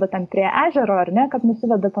 man atrodo, ten prie ežero, ar ne, kad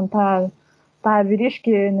nusiveda ten tą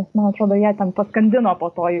vyriškį, nes, man atrodo, jie ten paskandino po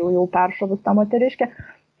to jau peršovus tą moteriškę.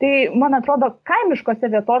 Tai, man atrodo, kaimiškose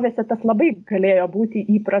vietovėse tas labai galėjo būti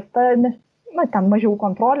įprasta, nes, ten mažiau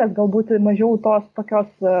kontrolės, galbūt mažiau tos tokios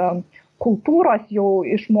kultūros jau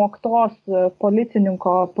išmoktos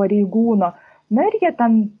policininko pareigūno. Ir jie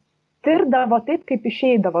ten tirdavo taip, kaip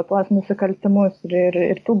išeidavo tuos nusikaltimus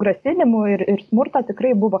ir tų grasinimų ir smurto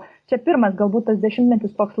tikrai buvo. Čia pirmas galbūt tas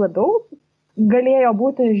dešimtmetis toks labiau galėjo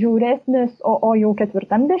būti žiauresnis, o jau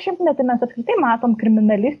 4 dešimtmetį mes apskritai matom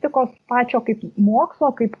kriminalistikos pačio kaip mokslo,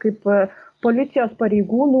 kaip policijos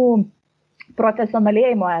pareigūnų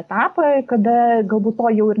profesionalėjimo etapą, kada galbūt to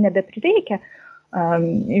jau ir nebeprireikia.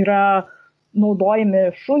 Yra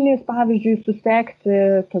naudojami šunys, pavyzdžiui, susekti,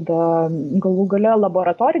 tada galų gale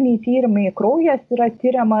laboratoriniai tyrimai, kraujas yra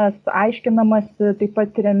tyriamas, aiškinamas, taip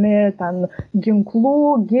pat tyriami ten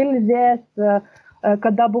ginklų, gilzės,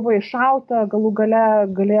 kada buvo iššauta, galų gale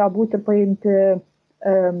galėjo būti paimti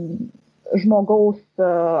žmogaus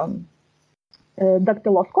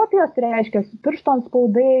daktiloskopijos, tai reiškia piršto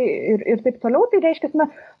antspaudai ir taip toliau, tai reiškia,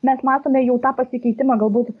 mes matome jau tą pasikeitimą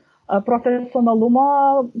galbūt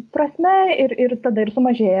profesionalumo prasme ir tada ir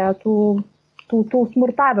sumažėja tų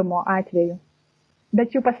smurtavimo atvejų.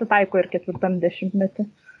 Bet jų pasitaiko ir 4 dešimtmetį,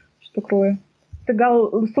 iš tikrųjų. Tai gal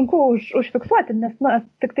sunku užfiksuoti, nes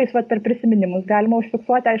tik tais per prisiminimus galima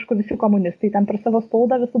užfiksuoti, aišku, visi komunistai ten per savo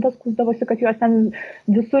spaudą visada skųsdavosi, kad juos ten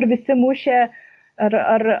visur visi mušė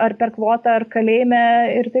ar per kvotą, ar kalėjime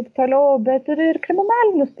ir taip toliau, bet ir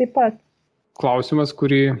kriminalinius taip pat. Klausimas,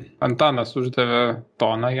 kurį Antanas uždavė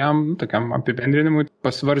toną jam, tokiam apibendrinimui,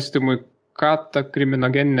 pasvarstymui, ką ta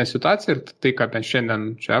kriminogeninė situacija ir tai, ką mes šiandien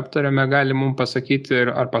čia aptarėme, gali mums pasakyti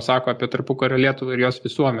ar pasako apie tarpukario Lietuvą ir jos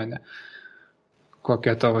visuomenę.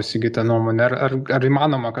 Kokia tavo, Sigita, nuomonė? Ar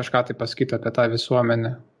įmanoma kažką tai pasakyti apie tą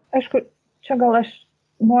visuomenę? Aišku, čia gal aš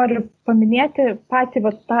noriu paminėti patį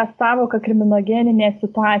tą savoką kriminogeninė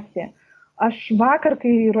situacija. Aš vakar,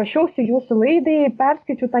 kai ruošiausi jūsų laidai,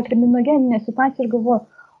 perskaičiau tą kriminogeninę situaciją ir galvoju,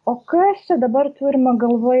 o kas čia dabar turime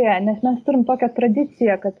galvoje, nes mes turim tokią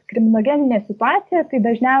tradiciją, kad kriminogeninė situacija tai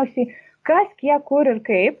dažniausiai kas, kiek, kur ir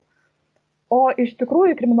kaip, o iš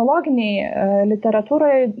tikrųjų kriminologiniai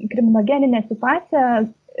literatūroje kriminogeninė situacija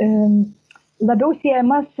labiau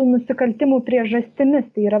siejama su nusikaltimų priežastimis,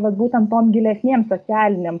 tai yra būtent tom gilesniem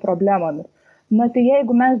socialiniam problemomis. Tai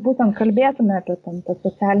jeigu mes būtent kalbėtume apie tas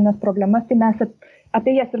socialinės problemas, tai mes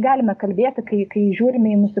apie jas ir galime kalbėti, kai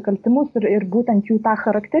žiūrime į nusikaltimus ir būtent jų tą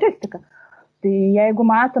charakteristiką. Tai jeigu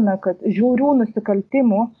matome, kad žiaurių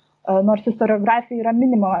nusikaltimų, nors istoriografija yra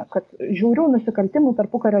minima, kad žiaurių nusikaltimų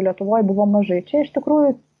tarpukario Lietuvoje buvo mažai, čia iš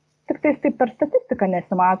tikrųjų tik taip per statistiką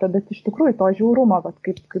nesimato, bet iš tikrųjų to žiaurumo,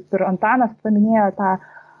 kaip ir Antanas paminėjo,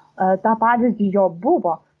 tą pavyzdį jo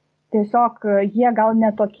buvo. Tiesiog jie gal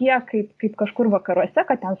ne tokie kaip kažkur vakaruose,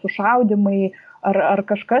 kad ten sušaudimai ar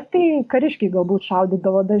kažkas, tai kariškiai galbūt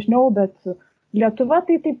šaudydavo dažniau, bet Lietuva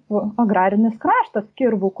tai taip agrarinis kraštas,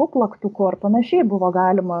 kirvukų, plaktukų ar panašiai buvo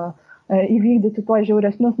galima įvykdyti tuos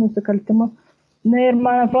žiauresnius nusikaltimus. Ir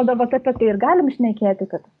man atrodo, apie tai ir galim šnekėti,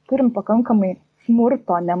 kad turim pakankamai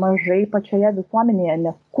smurto nemažai pačioje visuomenėje,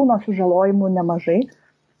 nes kūno sužalojimų nemažai,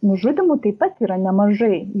 nužudimų taip pat yra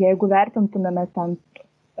nemažai, jeigu vertintumėme ten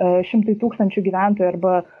 100 000 gyventojų.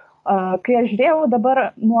 Arba kai aš žiūrėjau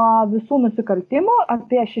dabar nuo visų nusikaltimų,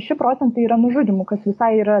 apie 6% yra nužudimų, kas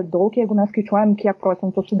visai yra daug, jeigu mes skaičiuojam, kiek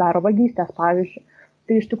procentų sudaro vagystės, pavyzdžiui.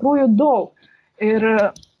 Tai iš tikrųjų daug. Ir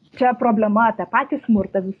čia problema apie patį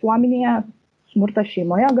smurtą visuomenėje, smurtą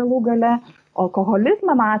šeimoje galų gale,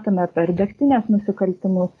 alkoholizmą matome per degtinės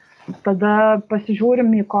nusikaltimus, tada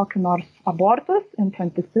pasižiūrim į kokį nors abortus,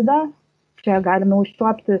 infanticidą, čia galime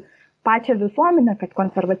užčiuopti pačią visuomenę, kad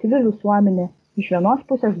konservatyvi visuomenė iš vienos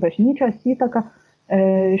pusės bažnyčios įtaka,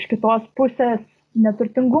 iš kitos pusės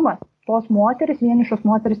neturtingumas. Tos moteris, vienišos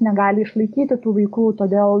moteris negali išlaikyti tų vaikų,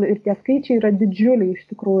 todėl ir tie skaičiai yra didžiuliai iš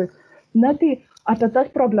tikrųjų. Na tai apie tas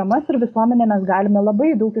problemas ir visuomenė mes galime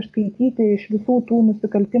labai daug išskaityti iš visų tų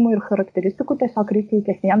nusikaltimų ir charakteristikų, tiesiog reikia į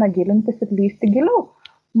kiekvieną gilintis ir lysti giliau.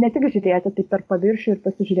 Ne tik žiūrėti tai per paviršių ir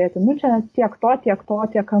pasižiūrėti, čia tiek to,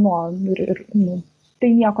 tiek ano. Tai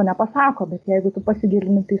nieko nepasako, bet jeigu tu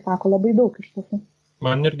pasigilini, tai sako labai daug iš tiesų.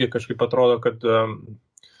 Man irgi kažkaip atrodo, kad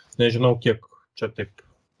nežinau, kiek čia taip,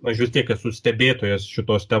 aš vis tiek esu stebėtojas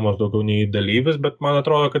šitos temos daugiau nei dalyvis, bet man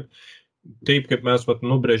atrodo, kad taip, kaip mes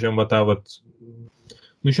nubrėžėm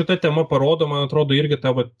šita tema parodo, man atrodo, irgi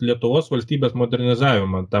tą Lietuvos valstybės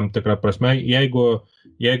modernizavimą tam tikrą prasme, jeigu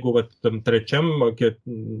tam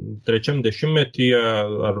trečiam dešimtmetyje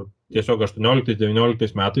ar tiesiog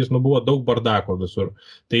 18-19 metais buvo daug bardako visur.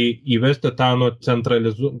 Tai įvesti tą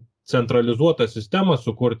centralizuotą sistemą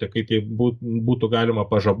sukurti, kai tai būtų galima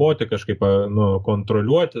pažaboti, kažkaip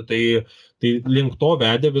kontroliuoti, tai link to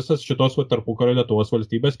vedė visas šitos tarpukario Lietuvos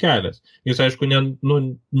valstybės kelias. Jis, aišku,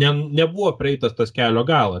 nebuvo prieitas tas kelio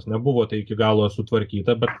galas, nebuvo tai iki galo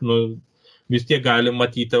sutvarkyta, bet vis tiek gali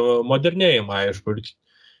matyti modernėjimą, aišku. Ir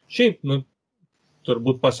šiaip,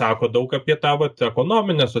 turbūt pasako daug apie tą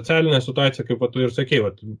ekonominę, socialinę situaciją, kaip tu ir sakei.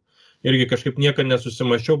 Irgi kažkaip niekad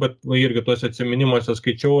nesusimaščiau, bet irgi tuose atsiminimuose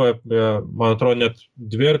skaičiau, man atrodo, net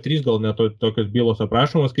 2 ar 3 gal net tokios bylos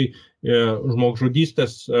aprašomos, kai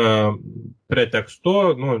žmogžudystės pretekstu,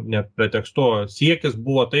 net pretekstu siekis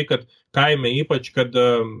buvo tai, kad kaime ypač, kad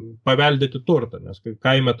paveldėti turtą, nes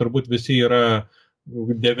kaime turbūt visi yra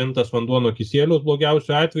 9 vanduo nuo kisieliaus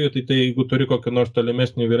blogiausiu atveju, tai jeigu turi kokį nors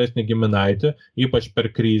tolimesnį vyresnį giminaitį, ypač per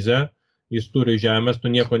krizę, jis turi žemės, tu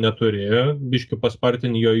nieko neturi, biški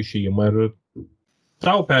paspartini jo išėjimą ir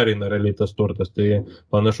tau pereina realiai tas turtas. Tai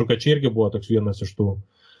panašu, kad čia irgi buvo toks vienas iš tų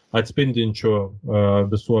atspindinčių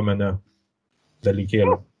visuomenę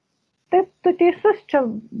dalykėlių. Taip, tu teisus, čia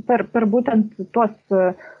per būtent tuos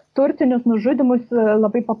turtinius nužudimus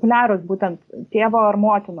labai populiarus būtent tėvo ar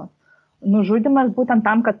motinos. Nužudimas būtent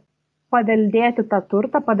tam, kad paveldėti tą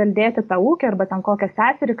turtą, paveldėti tą ūkį arba ten kokią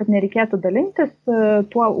seserį, kad nereikėtų dalintis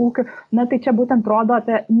tuo ūkiu. Na tai čia būtent rodo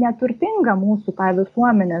apie neturtingą mūsų tą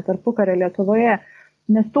visuomenę tarpukario Lietuvoje,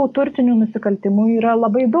 nes tų turtinių nusikaltimų yra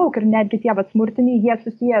labai daug ir netgi tie smurtiniai, jie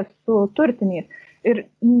susiję su turtiniais. Ir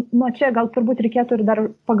nuo čia gal turbūt reikėtų ir dar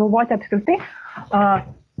pagalvoti apskritai,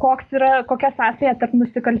 kokia sąsaja tarp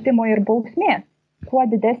nusikaltimo ir bausmės. Kuo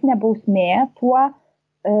didesnė bausmė, tuo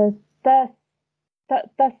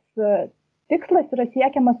tas tikslas yra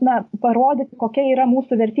siekiamas parodyti, kokia yra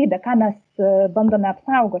mūsų vertybė, ką mes bandome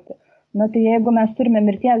apsaugoti. Na tai jeigu mes turime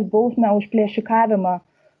mirties bausmę už plėšikavimą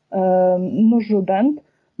nužudant,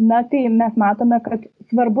 na tai mes matome, kad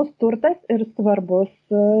svarbus turtas ir svarbus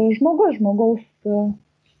žmogaus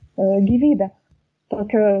gyvybė.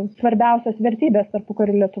 Tokio svarbiausios vertybės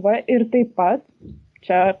tarpukario Lietuvoje ir taip pat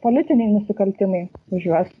čia politiniai nusikaltimai, už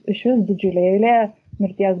juos iš vis didžiulė eilė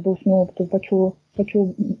mirties bausmių, tų pačių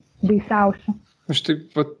baisiausių. Aš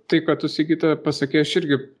taip, tai, kad tu Sigita pasakė, aš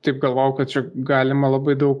irgi taip galvau, kad čia galima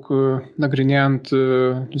labai daug nagrinėjant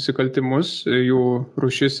nusikaltimus, jų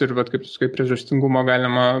rūšis ir, kaip tu sakai, priežastingumą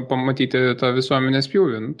galima pamatyti tą visuomenės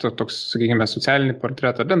pjūvį, toks, sakykime, socialinį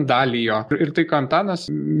portretą, bent dalį jo. Ir tai, ką Antanas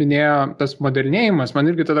minėjo, tas modernėjimas, man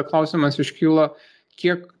irgi tada klausimas iškyla,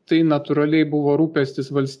 kiek tai natūraliai buvo rūpestis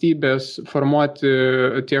valstybės formuoti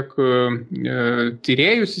tiek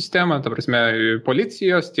tyrėjų sistemą, ta prasme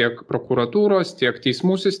policijos, tiek prokuratūros, tiek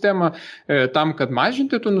teismų sistemą, tam, kad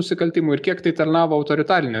mažinti tų nusikaltimų ir kiek tai tarnavo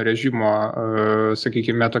autoritarinio režimo,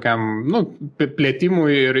 sakykime, tokiam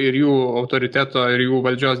plėtimui ir jų autoriteto ir jų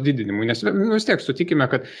valdžios didinimui. Nes vis tiek sutikime,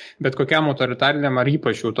 kad bet kokiam autoritariniam ar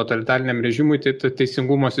ypač totalitariniam režimui tai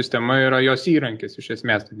teisingumo sistema yra jos įrankis iš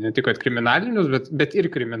esmės. Ne tik kad kriminalinius, bet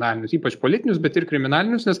ir kriminalinius kriminalinius, ypač politinius, bet ir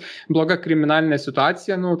kriminalinius, nes bloga kriminalinė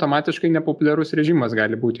situacija, automatiškai nepopuliarus režimas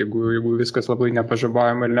gali būti, jeigu viskas labai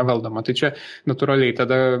nepažabojama ir nevaldoma. Tai čia natūraliai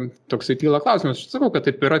tada toksai kyla klausimas. Aš sakau, kad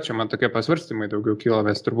taip yra, čia man tokie pasvarstymai daugiau kyla,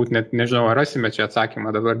 mes turbūt net nežinau, ar rasime čia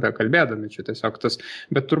atsakymą dabar be kalbėdami, čia tiesiog tas,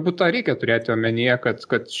 bet turbūt tą reikia turėti omenyje,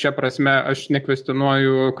 kad šia prasme aš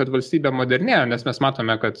nekvestionuoju, kad valstybė modernėja, nes mes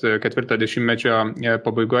matome, kad 40-mečio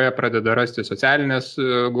pabaigoje pradeda rasti socialinės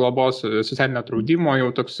globos, socialinio draudimo jau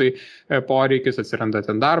toksai poreikis, atsiranda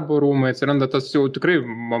ten darbo rūmai, atsiranda tas jau tikrai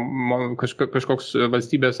kažkoks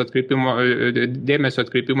valstybės dėmesio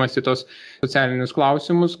atkreipimas į tos socialinius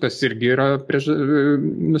klausimus, kas irgi yra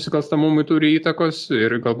nusikalstamumui turi įtakos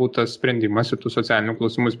ir galbūt tas sprendimas ir tų socialinių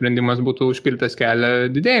klausimų sprendimas būtų užkiltas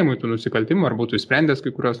kelią didėjimui tų nusikaltimų ar būtų išsprendęs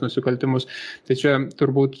kai kurios nusikaltimus. Tai čia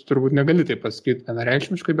turbūt negali taip pasakyti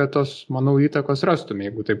vienareikšmiškai, bet tos, manau, įtakos rastume,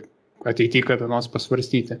 jeigu taip ateityje kada nors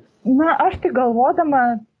pasvarstyti. Na, aš tai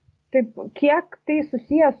galvodama, taip, kiek tai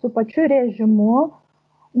susijęs su pačiu režimu,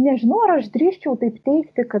 nežinau, ar aš drįsčiau taip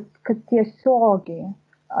teikti, kad tiesiogiai.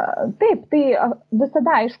 Taip, tai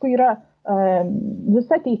visada, aišku, yra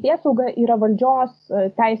visa teisėsauga yra valdžios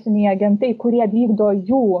teisiniai agentai, kurie vykdo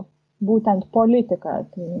jų būtent politiką.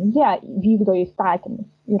 Tai jie vykdo įstatymus.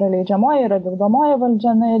 Yra leidžiamoji, yra vykdomoji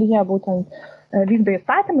valdžia, ir jie būtent vykdo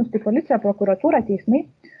įstatymus, tai policija, prokuratūra, teismai.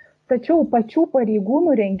 Tačiau pačių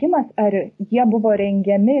pareigūnų rengimas, ar jie buvo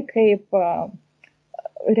rengiami kaip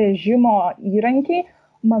režimo įrankiai,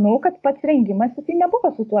 manau, kad pats rengimas tai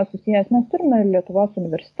nebuvo su tuo susijęs. Mes turime Lietuvos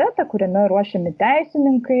universitetą, kuriame ruošiami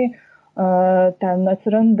teisininkai, ten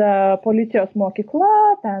atsiranda policijos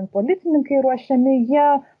mokykla, ten policininkai ruošiami, jie,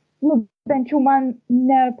 bent jau man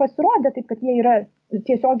nepasirodė taip, kad jie yra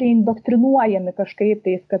tiesiogiai indoktrinuojami kažkaip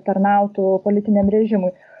tais, kad tarnautų politiniam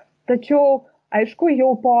režimui. Tačiau, aišku,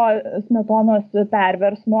 jau po Smetonos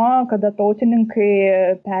perversmo, kada tautininkai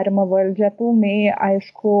perima valdžią pilnai,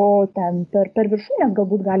 aišku, ten per viršūnės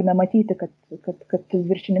galbūt galime matyti, kad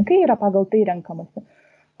viršininkai yra pagal tai renkamasi,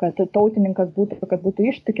 kad tautininkas būtų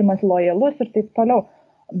ištikimas, lojalus ir taip toliau.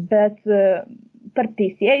 Bet tarp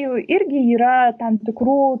teisėjų irgi yra tam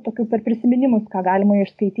tikrų, tokių per prisiminimus, ką galima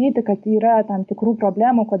išskaityti, kad yra tam tikrų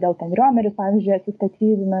problemų, kodėl ten Riomeris, pavyzdžiui,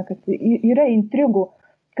 atsistatydina, kad yra intrigų,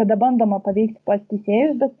 kada bandoma paveikti pas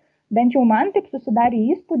teisėjus, bet bent jau man taip susidarė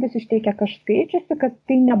įspūdis, išteikia skaičiusi, kad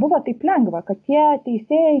tai nebuvo taip lengva, kad tie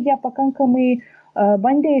teisėjai, jie pakankamai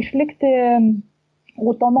bandė išlikti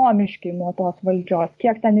autonomiškai nuo tos valdžios.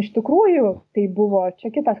 Kiek ten iš tikrųjų tai buvo, čia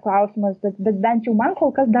kitas klausimas, bet bent jau man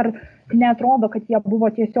kol kas dar neatrodo, kad jie buvo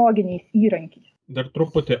tiesioginiais įrankiais. Dar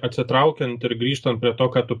truputį atsitraukiant ir grįžtant prie to,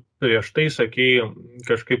 ką tu prieš tai sakei,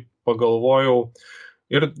 kažkaip pagalvojau,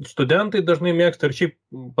 ir studentai dažnai mėgsta, ir šiaip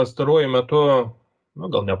pastaruoju metu,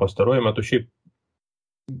 gal ne pastaruoju metu, šiaip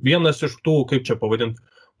vienas iš tų, kaip čia pavadinti,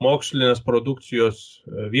 mokslinės produkcijos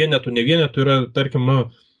vienetų, ne vienetų yra, tarkim,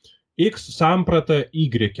 X samprata Y,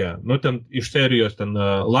 ten iš serijos ten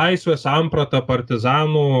laisvė samprata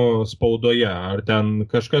partizanų spaudoje, ar ten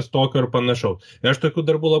kažkas tokio ir panašaus. Ir aš tokių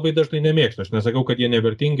darbų labai dažnai nemėgstu, aš nesakau, kad jie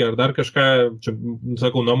nevertingi ar dar kažką, čia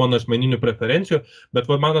sakau, nuo mano asmeninių preferencijų, bet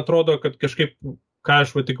man atrodo, kad kažkaip, ką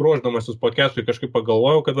aš tik ruošdamasis podcastui kažkaip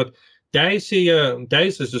pagalvojau, kad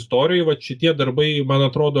teisės istorijoje šitie darbai, man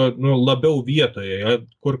atrodo, labiau vietoje,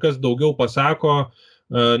 kur kas daugiau pasako,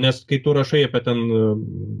 nes kai tu rašai apie ten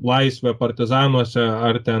laisvę partizanuose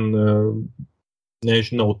ar ten,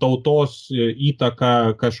 nežinau, tautos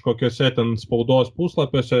įtaką kažkokiuose ten spaudos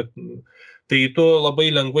puslapiuose, tai tu labai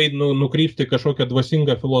lengvai nukrypsti kažkokią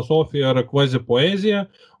dvasingą filosofiją ar kvazi poeziją,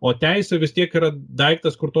 o teisė vis tiek yra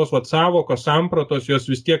daiktas, kur tos savokos, sampratos,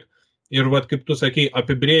 jos vis tiek ir, kaip tu sakei,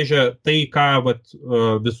 apibrėžia tai, ką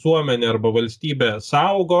visuomenė arba valstybė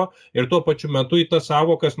saugo, ir tuo pačiu metu į tas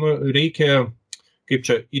savokas reikia kaip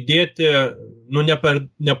čia, įdėti,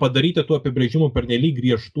 nepadaryti tų apibrėžimų pernelyg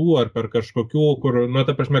griežtų ar per kažkokių, kur,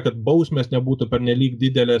 ta prasme, kad bausmės nebūtų pernelyg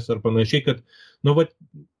didelės ar panašiai, kad,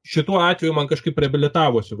 šituo atveju man kažkaip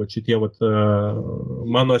reabilitavosi, šitie,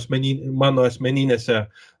 mano asmeninėse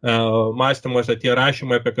mąstymuose tie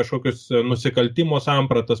rašymai apie kažkokius nusikaltimo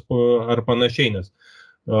sampratas ar panašiai, nes,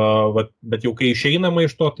 bet jau kai išeinama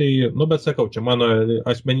iš to, tai, bet sakau, čia mano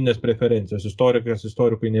asmeninės preferencijos, istorikas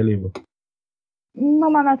istorikui nelygu.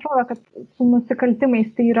 Man atrodo, kad su nusikaltimais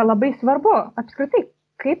tai yra labai svarbu. Apskritai,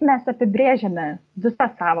 kaip mes apibrėžiame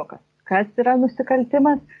visas savokas. Kas yra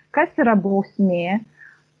nusikaltimas, kas yra bausmė,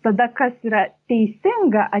 tada kas yra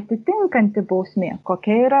teisinga, atitinkanti bausmė,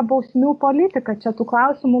 kokia yra bausmių politika. Čia tų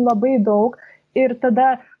klausimų labai daug ir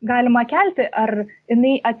tada galima kelti, ar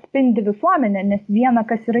jinai atspindi visuomenę, nes viena,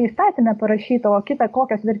 kas yra įstatymė parašyta, o kita,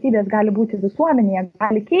 kokios vertybės gali būti visuomenėje,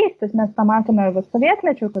 gali keistis, mes tą matome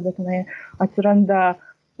sovietmečiu, kada tenai atsiranda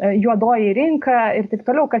juodoji rinka ir taip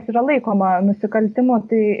toliau, kas yra laikoma nusikaltimu.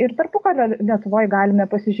 Tai ir tarpukario Lietuvoje galime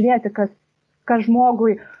pasižiūrėti, kas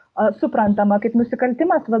žmogui suprantama kaip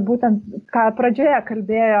nusikaltimas, vat būtent, ką pradžioje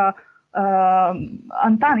kalbėjo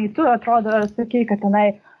Antanai, tu atrodo, sakei, kad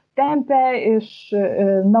tenai tempė iš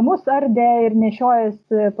namus ardė ir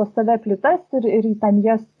nešiojasi pas save plytas ir ten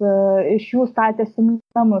jas iš jų statėsi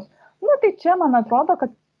namus. Nu, tai čia man atrodo,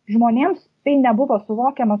 kad žmonėms tai nebuvo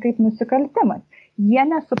suvokiama kaip nusikaltimas. Jie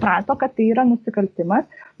nesuprato, kad tai yra nusikaltimas.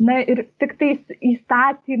 Na ir tik tais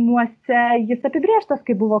įstatymuose jis apibrėžtas,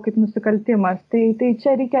 kaip buvo kaip nusikaltimas. Tai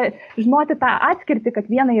čia reikia žinoti tą atskirtį, kad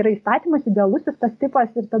viena yra įstatymas, idealusis tas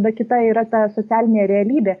tipas ir tada kita yra ta socialinė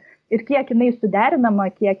realybė. Ir kiek jinai suderinama,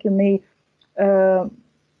 kiek jinai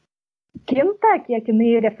kinta, kiek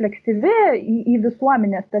jinai refleksyvi į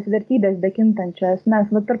visuomenės tas vertybės bekintančias. Mes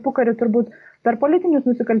tarpukariu turbūt per politinius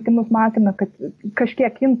nusikaltimus matome, kad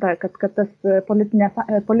kažkiek kinta, kad tas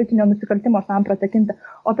politinio nusikaltimo samprata kinta.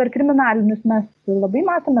 O per kriminalinius mes labai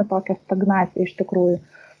matome tokią stagnaciją iš tikrųjų.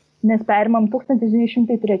 Nes perimam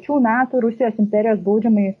 1903 metų Rusijos imperijos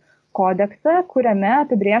baudžiamąjį kodeksą, kuriame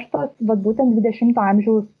apibrėžtos būtent 20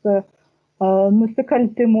 amžiaus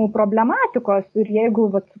nusikaltimų problematikos. Ir jeigu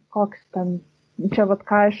koks ten, čia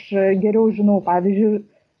ką aš geriau žinau, pavyzdžiui,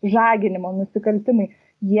 žaginimo nusikaltimai,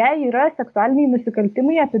 jie yra seksualiniai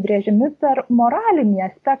nusikaltimai apibrėžiami per moralinį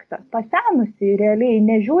aspektą, pasenusį realiai,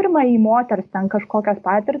 nežiūrima į moters ten kažkokias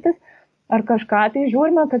patirtis ar kažką, tai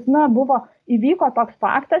žiūrime, kad įvyko toks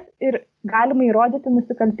faktas ir galima įrodyti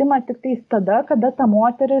nusikaltimą tik tais tada, kada ta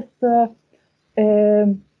moteris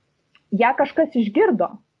ją kažkas išgirdo,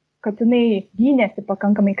 kad jinai gynėsi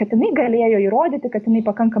pakankamai, kad jinai galėjo įrodyti, kad jinai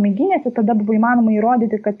pakankamai gynėsi, tada buvo įmanoma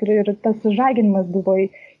įrodyti, kad ir tas žaginimas buvo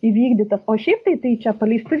įvykdytas. O šiaip tai čia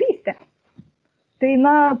paleistuvystė. Tai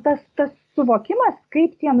tas suvokimas,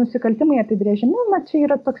 kaip tie nusikaltimai apibrėžiami, čia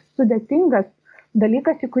yra toks sudėtingas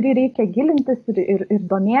dalykas, į kurį reikia gilintis ir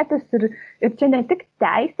domėtis. Ir čia ne tik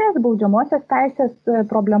teisės, baudžiamosios teisės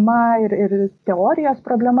problema ir teorijos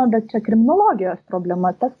problema, bet čia kriminologijos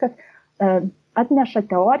problema. Tas, kas atneša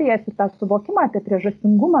teorijas ir tą suvokimą apie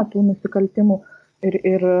priežastingumą tų nusikaltimų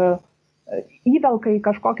ir įvelka į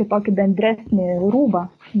kažkokį tokį bendresnį rūbą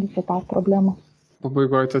visą tą problemą.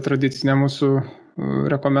 Pabaigoje ta tradicinė mūsų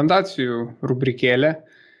rekomendacijų rubrikėlė.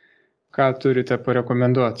 Ką turite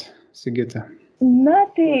parekomenduoti, Sigita? Na,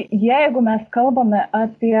 tai jeigu mes kalbame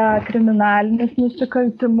apie kriminalinius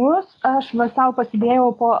nusikaltimus, aš savo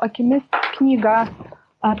pasidėjau po akimis knygą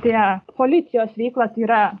apie policijos veiklą, tai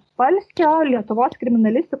yra Spalskio Lietuvos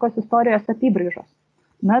kriminalistikos istorijos apibraižos.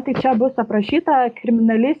 Na, tai čia bus aprašyta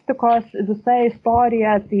kriminalistikos visa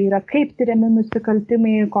istorija, tai yra kaip tyriami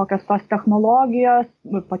nusikaltimai, kokios tos technologijos,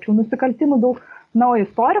 pačių nusikaltimų daug. Na, o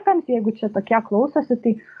istorikams, jeigu čia tokie klausosi,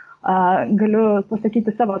 tai galiu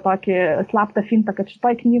pasakyti savo tokį slaptą fintą, kad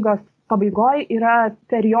šitoj knygos pabaigoje yra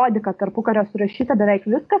periodika tarpukario surašyta beveik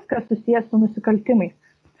viskas, kas susijęs su nusikaltimais.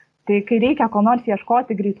 Tai kai reikia ko nors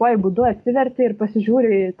ieškoti greituoju būdu, atsiverti ir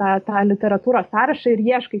pasižiūri tą literatūros sąrašą ir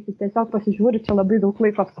ieškai, tai tiesiog pasižiūri, čia labai daug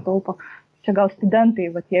laiko sutaupo. Čia gal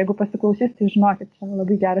studentai, jeigu pasiklausys, tai žinokit, čia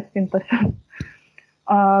labai geras fintas.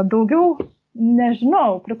 Daugiau,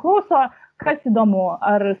 nežinau, priklauso, kas įdomu,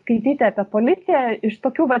 ar skaityti apie policiją, iš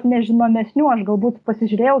tokių nežinomesnių aš galbūt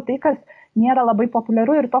pasižiūrėjau tai, kas nėra labai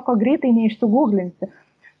populiaru ir to, ko greitai neišsigūglinsi.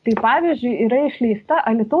 Tai pavyzdžiui, yra išleista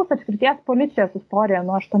Alytaus apskrities policijos istorija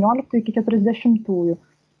nuo 18 iki 40-ųjų,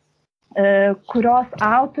 kurios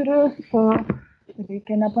autorius,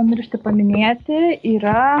 reikia nepamiršti paminėti,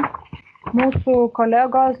 yra mūsų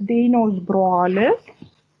kolegos Dainiaus brolis,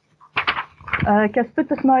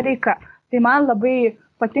 Kęstutis Noreika. Tai man labai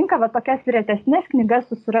patinka tokias retesnės knygas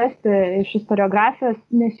susirasti iš istoriografijos,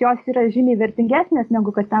 nes jos yra žymiai vertingesnės, negu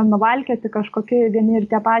kad ten nuvalkėti kažkokie vieni ir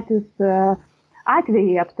tie patys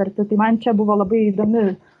atvejai aptarti. Tai man čia buvo labai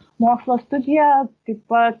įdomi mokslo studija. Taip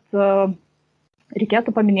pat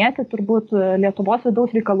reikėtų paminėti turbūt Lietuvos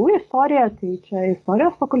vidaus reikalų istoriją, tai čia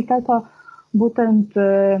istorijos fakulteto būtent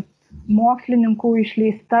mokslininkų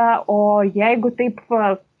išleista, o jeigu taip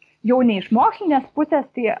jau ne iš mokslinės pusės,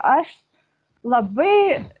 tai aš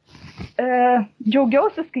labai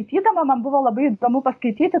džiaugiausi skaitydama, man buvo labai įdomu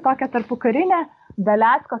paskaityti tokią tarpukarinę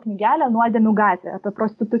Belecko knygelę Nuodėmių gatvė apie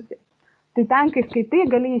prostituciją. Tai ten, kai skaitai,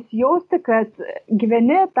 gali įsijausti, kad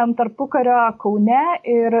gyveni tam tarpukario Kaune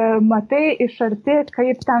ir matai iš arti,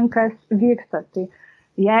 kaip ten kas vyksta. Tai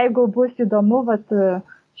jeigu bus įdomu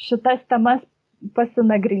šitas temas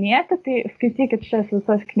pasinagrinėti, tai skaitykit šias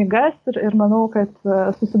visas knygas ir manau, kad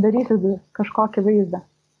susidarysit kažkokį vaizdą.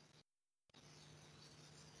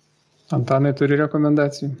 Antanai turi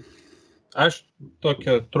rekomendacijų? Aš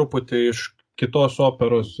tokią truputį iš kitos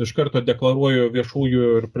operos iš karto deklaruoju viešųjų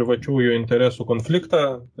ir privačiųjų interesų konfliktą,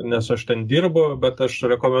 nes aš ten dirbu, bet aš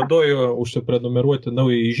rekomenduoju užsiprenumeruoti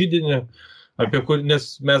naująjį židinį, nes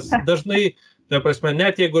mes dažnai, ta prasme,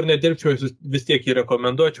 net jeigu ir nedirbčiau, vis tiek jį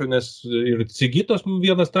rekomenduočiau, nes ir Sigitos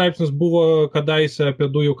vienas straipsnis buvo kadaise apie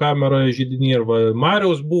dujų kamerą židinį, ir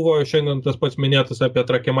Mariaus buvo šiandien tas pats minėtas apie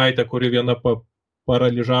Trakimaitę, kuri viena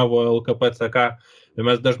paralyžavo LKP-CK.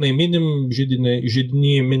 Mes dažnai minim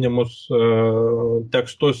židinį minimus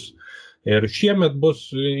tekstus ir šiemet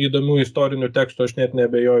bus įdomių istorinių tekstų, aš net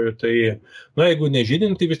nebejoju. Tai, jeigu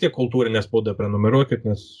nežydint, tai vis tiek kultūrinę spaudą prenumeruokit,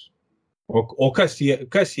 nes o kas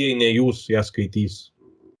jei ne jūs ją skaitys?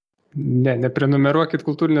 Neprenumeruokit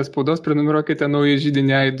kultūrinės spaudos, prenumeruokite naują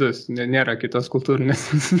židinį Aidus. Nėra kitos kultūrinės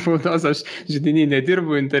spaudos, aš židinį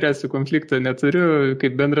nedirbu, interesų konflikto neturiu,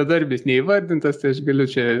 kaip bendradarbis neįvardintas, tai aš galiu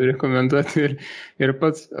čia rekomenduoti ir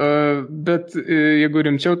pats. Bet jeigu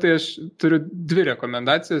rimčiau, tai aš turiu 2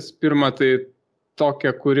 rekomendacijas. Pirma, tai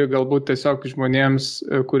tokia, kuri galbūt tiesiog žmonėms,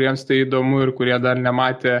 kuriems tai įdomu ir kurie dar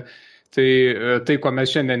nematė, tai, ko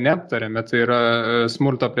mes šiandien neaptarėme, tai yra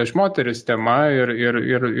smurto prieš moteris tema ir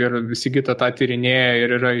Sigita tą tyrinėja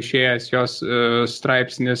ir yra išėjęs jos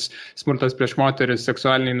straipsnis Smurtas prieš moteris,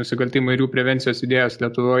 seksualiniai nusikaltimai ir jų prevencijos idėjos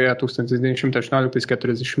Lietuvoje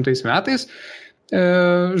 1918-40 metais.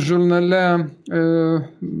 Žurnale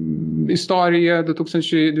Istorija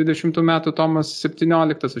 2020 metų tomas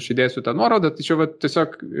 17, aš įdėsiu tą nuorodą, tai čia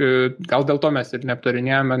tiesiog gal dėl to mes ir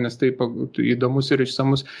neaptarinėjame, nes tai įdomus ir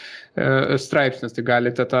išsamus straipsnis, tai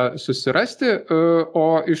galite tą susirasti,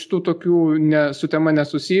 o iš tų tokių su tema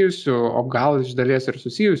nesusijusių, o gal iš dalies ir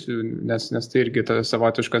susijusių, nes tai irgi ta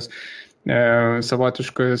savotiškas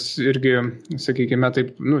irgi, sakykime,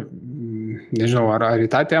 taip, nežinau, ar į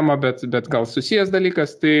tą temą, bet gal susijęs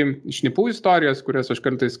dalykas, tai šnipų istorijos, kurias aš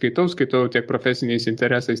kartais skaitau tiek profesiniais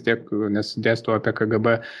interesais, tiek nes dėstu apie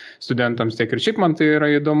KGB studentams, tiek ir šiaip man tai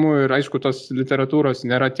yra įdomu ir aišku, tos literatūros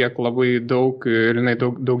nėra tiek labai daug ir jinai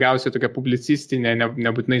daugiausiai tokia publicistinė,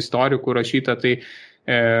 nebūtinai istorikų rašyta, tai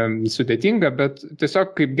sudėtinga, bet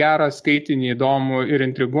tiesiog kaip gerą skaitinį, įdomų ir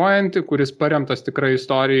intriguojantį, kuris paremtas tikrai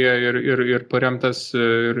istorija ir paremtas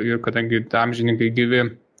ir kadangi amžininkai gyvi,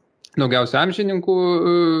 daugiausia amžininkų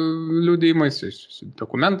liudijimais,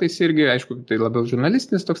 dokumentais irgi, aišku, tai labiau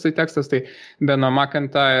žurnalistinis toksai tekstas, tai Beno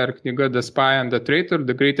McIntyre knyga The Spy and the Traitor,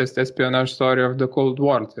 The Greatest Espionage Story of the Cold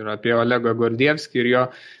War, tai yra apie Olegą Gordievskį ir jo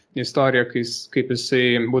istorija, kaip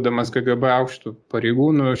jisai, būdamas KGB aukštų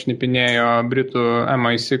pareigūnų, šnipinėjo Britų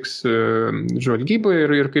MI6 žvalgybą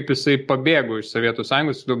ir kaip jisai pabėgo iš Sovietų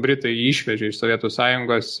Sąjungos, Britai jį išvežė iš Sovietų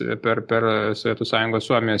Sąjungos per Sovietų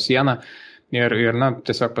Sąjungos Suomijos sieną ir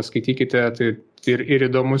tiesiog paskaitykite, tai ir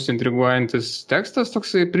įdomus, intriguojantis tekstas,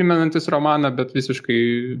 toksai primenantis romaną, bet visiškai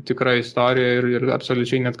tikra istorija ir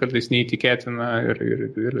absoliučiai net kartais neįtikėtina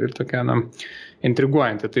ir tokia,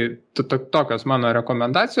 intriguojanti. Tai tokios mano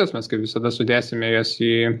rekomendacijos, mes kaip visada sudėsime jas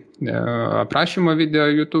į aprašymą video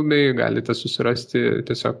YouTube'ai, galite susirasti,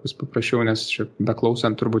 tiesiog vis paprašiau, nes čia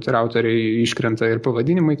beklausant turbūt ir autoriai iškrenta ir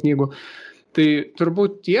pavadinimai knygų. Tai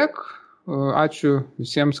turbūt tiek. Ačiū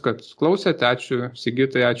visiems, kad klausėte, ačiū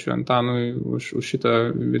Sigitai, ačiū Antanui už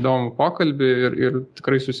šitą įdomų pokalbį ir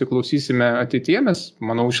tikrai susiklausysime ateityje, mes,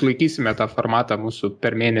 manau, išlaikysime tą formatą mūsų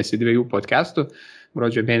per mėnesį 2 podcastų,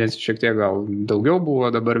 gruodžio mėnesį šiek tiek gal daugiau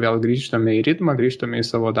buvo, dabar vėl grįžtame į ritmą, grįžtame į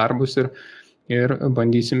savo darbus ir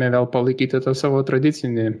bandysime vėl palaikyti tą savo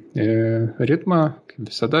tradicinį ritmą, kaip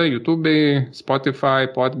visada, YouTube'ai, Spotify,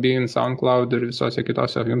 Podbean, SoundCloud ir visose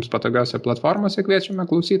kitose jums patogiose platformose kviečiame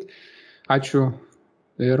klausyti. Ačiū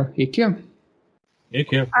ir iki.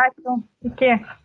 Iki. Ačiū. Iki.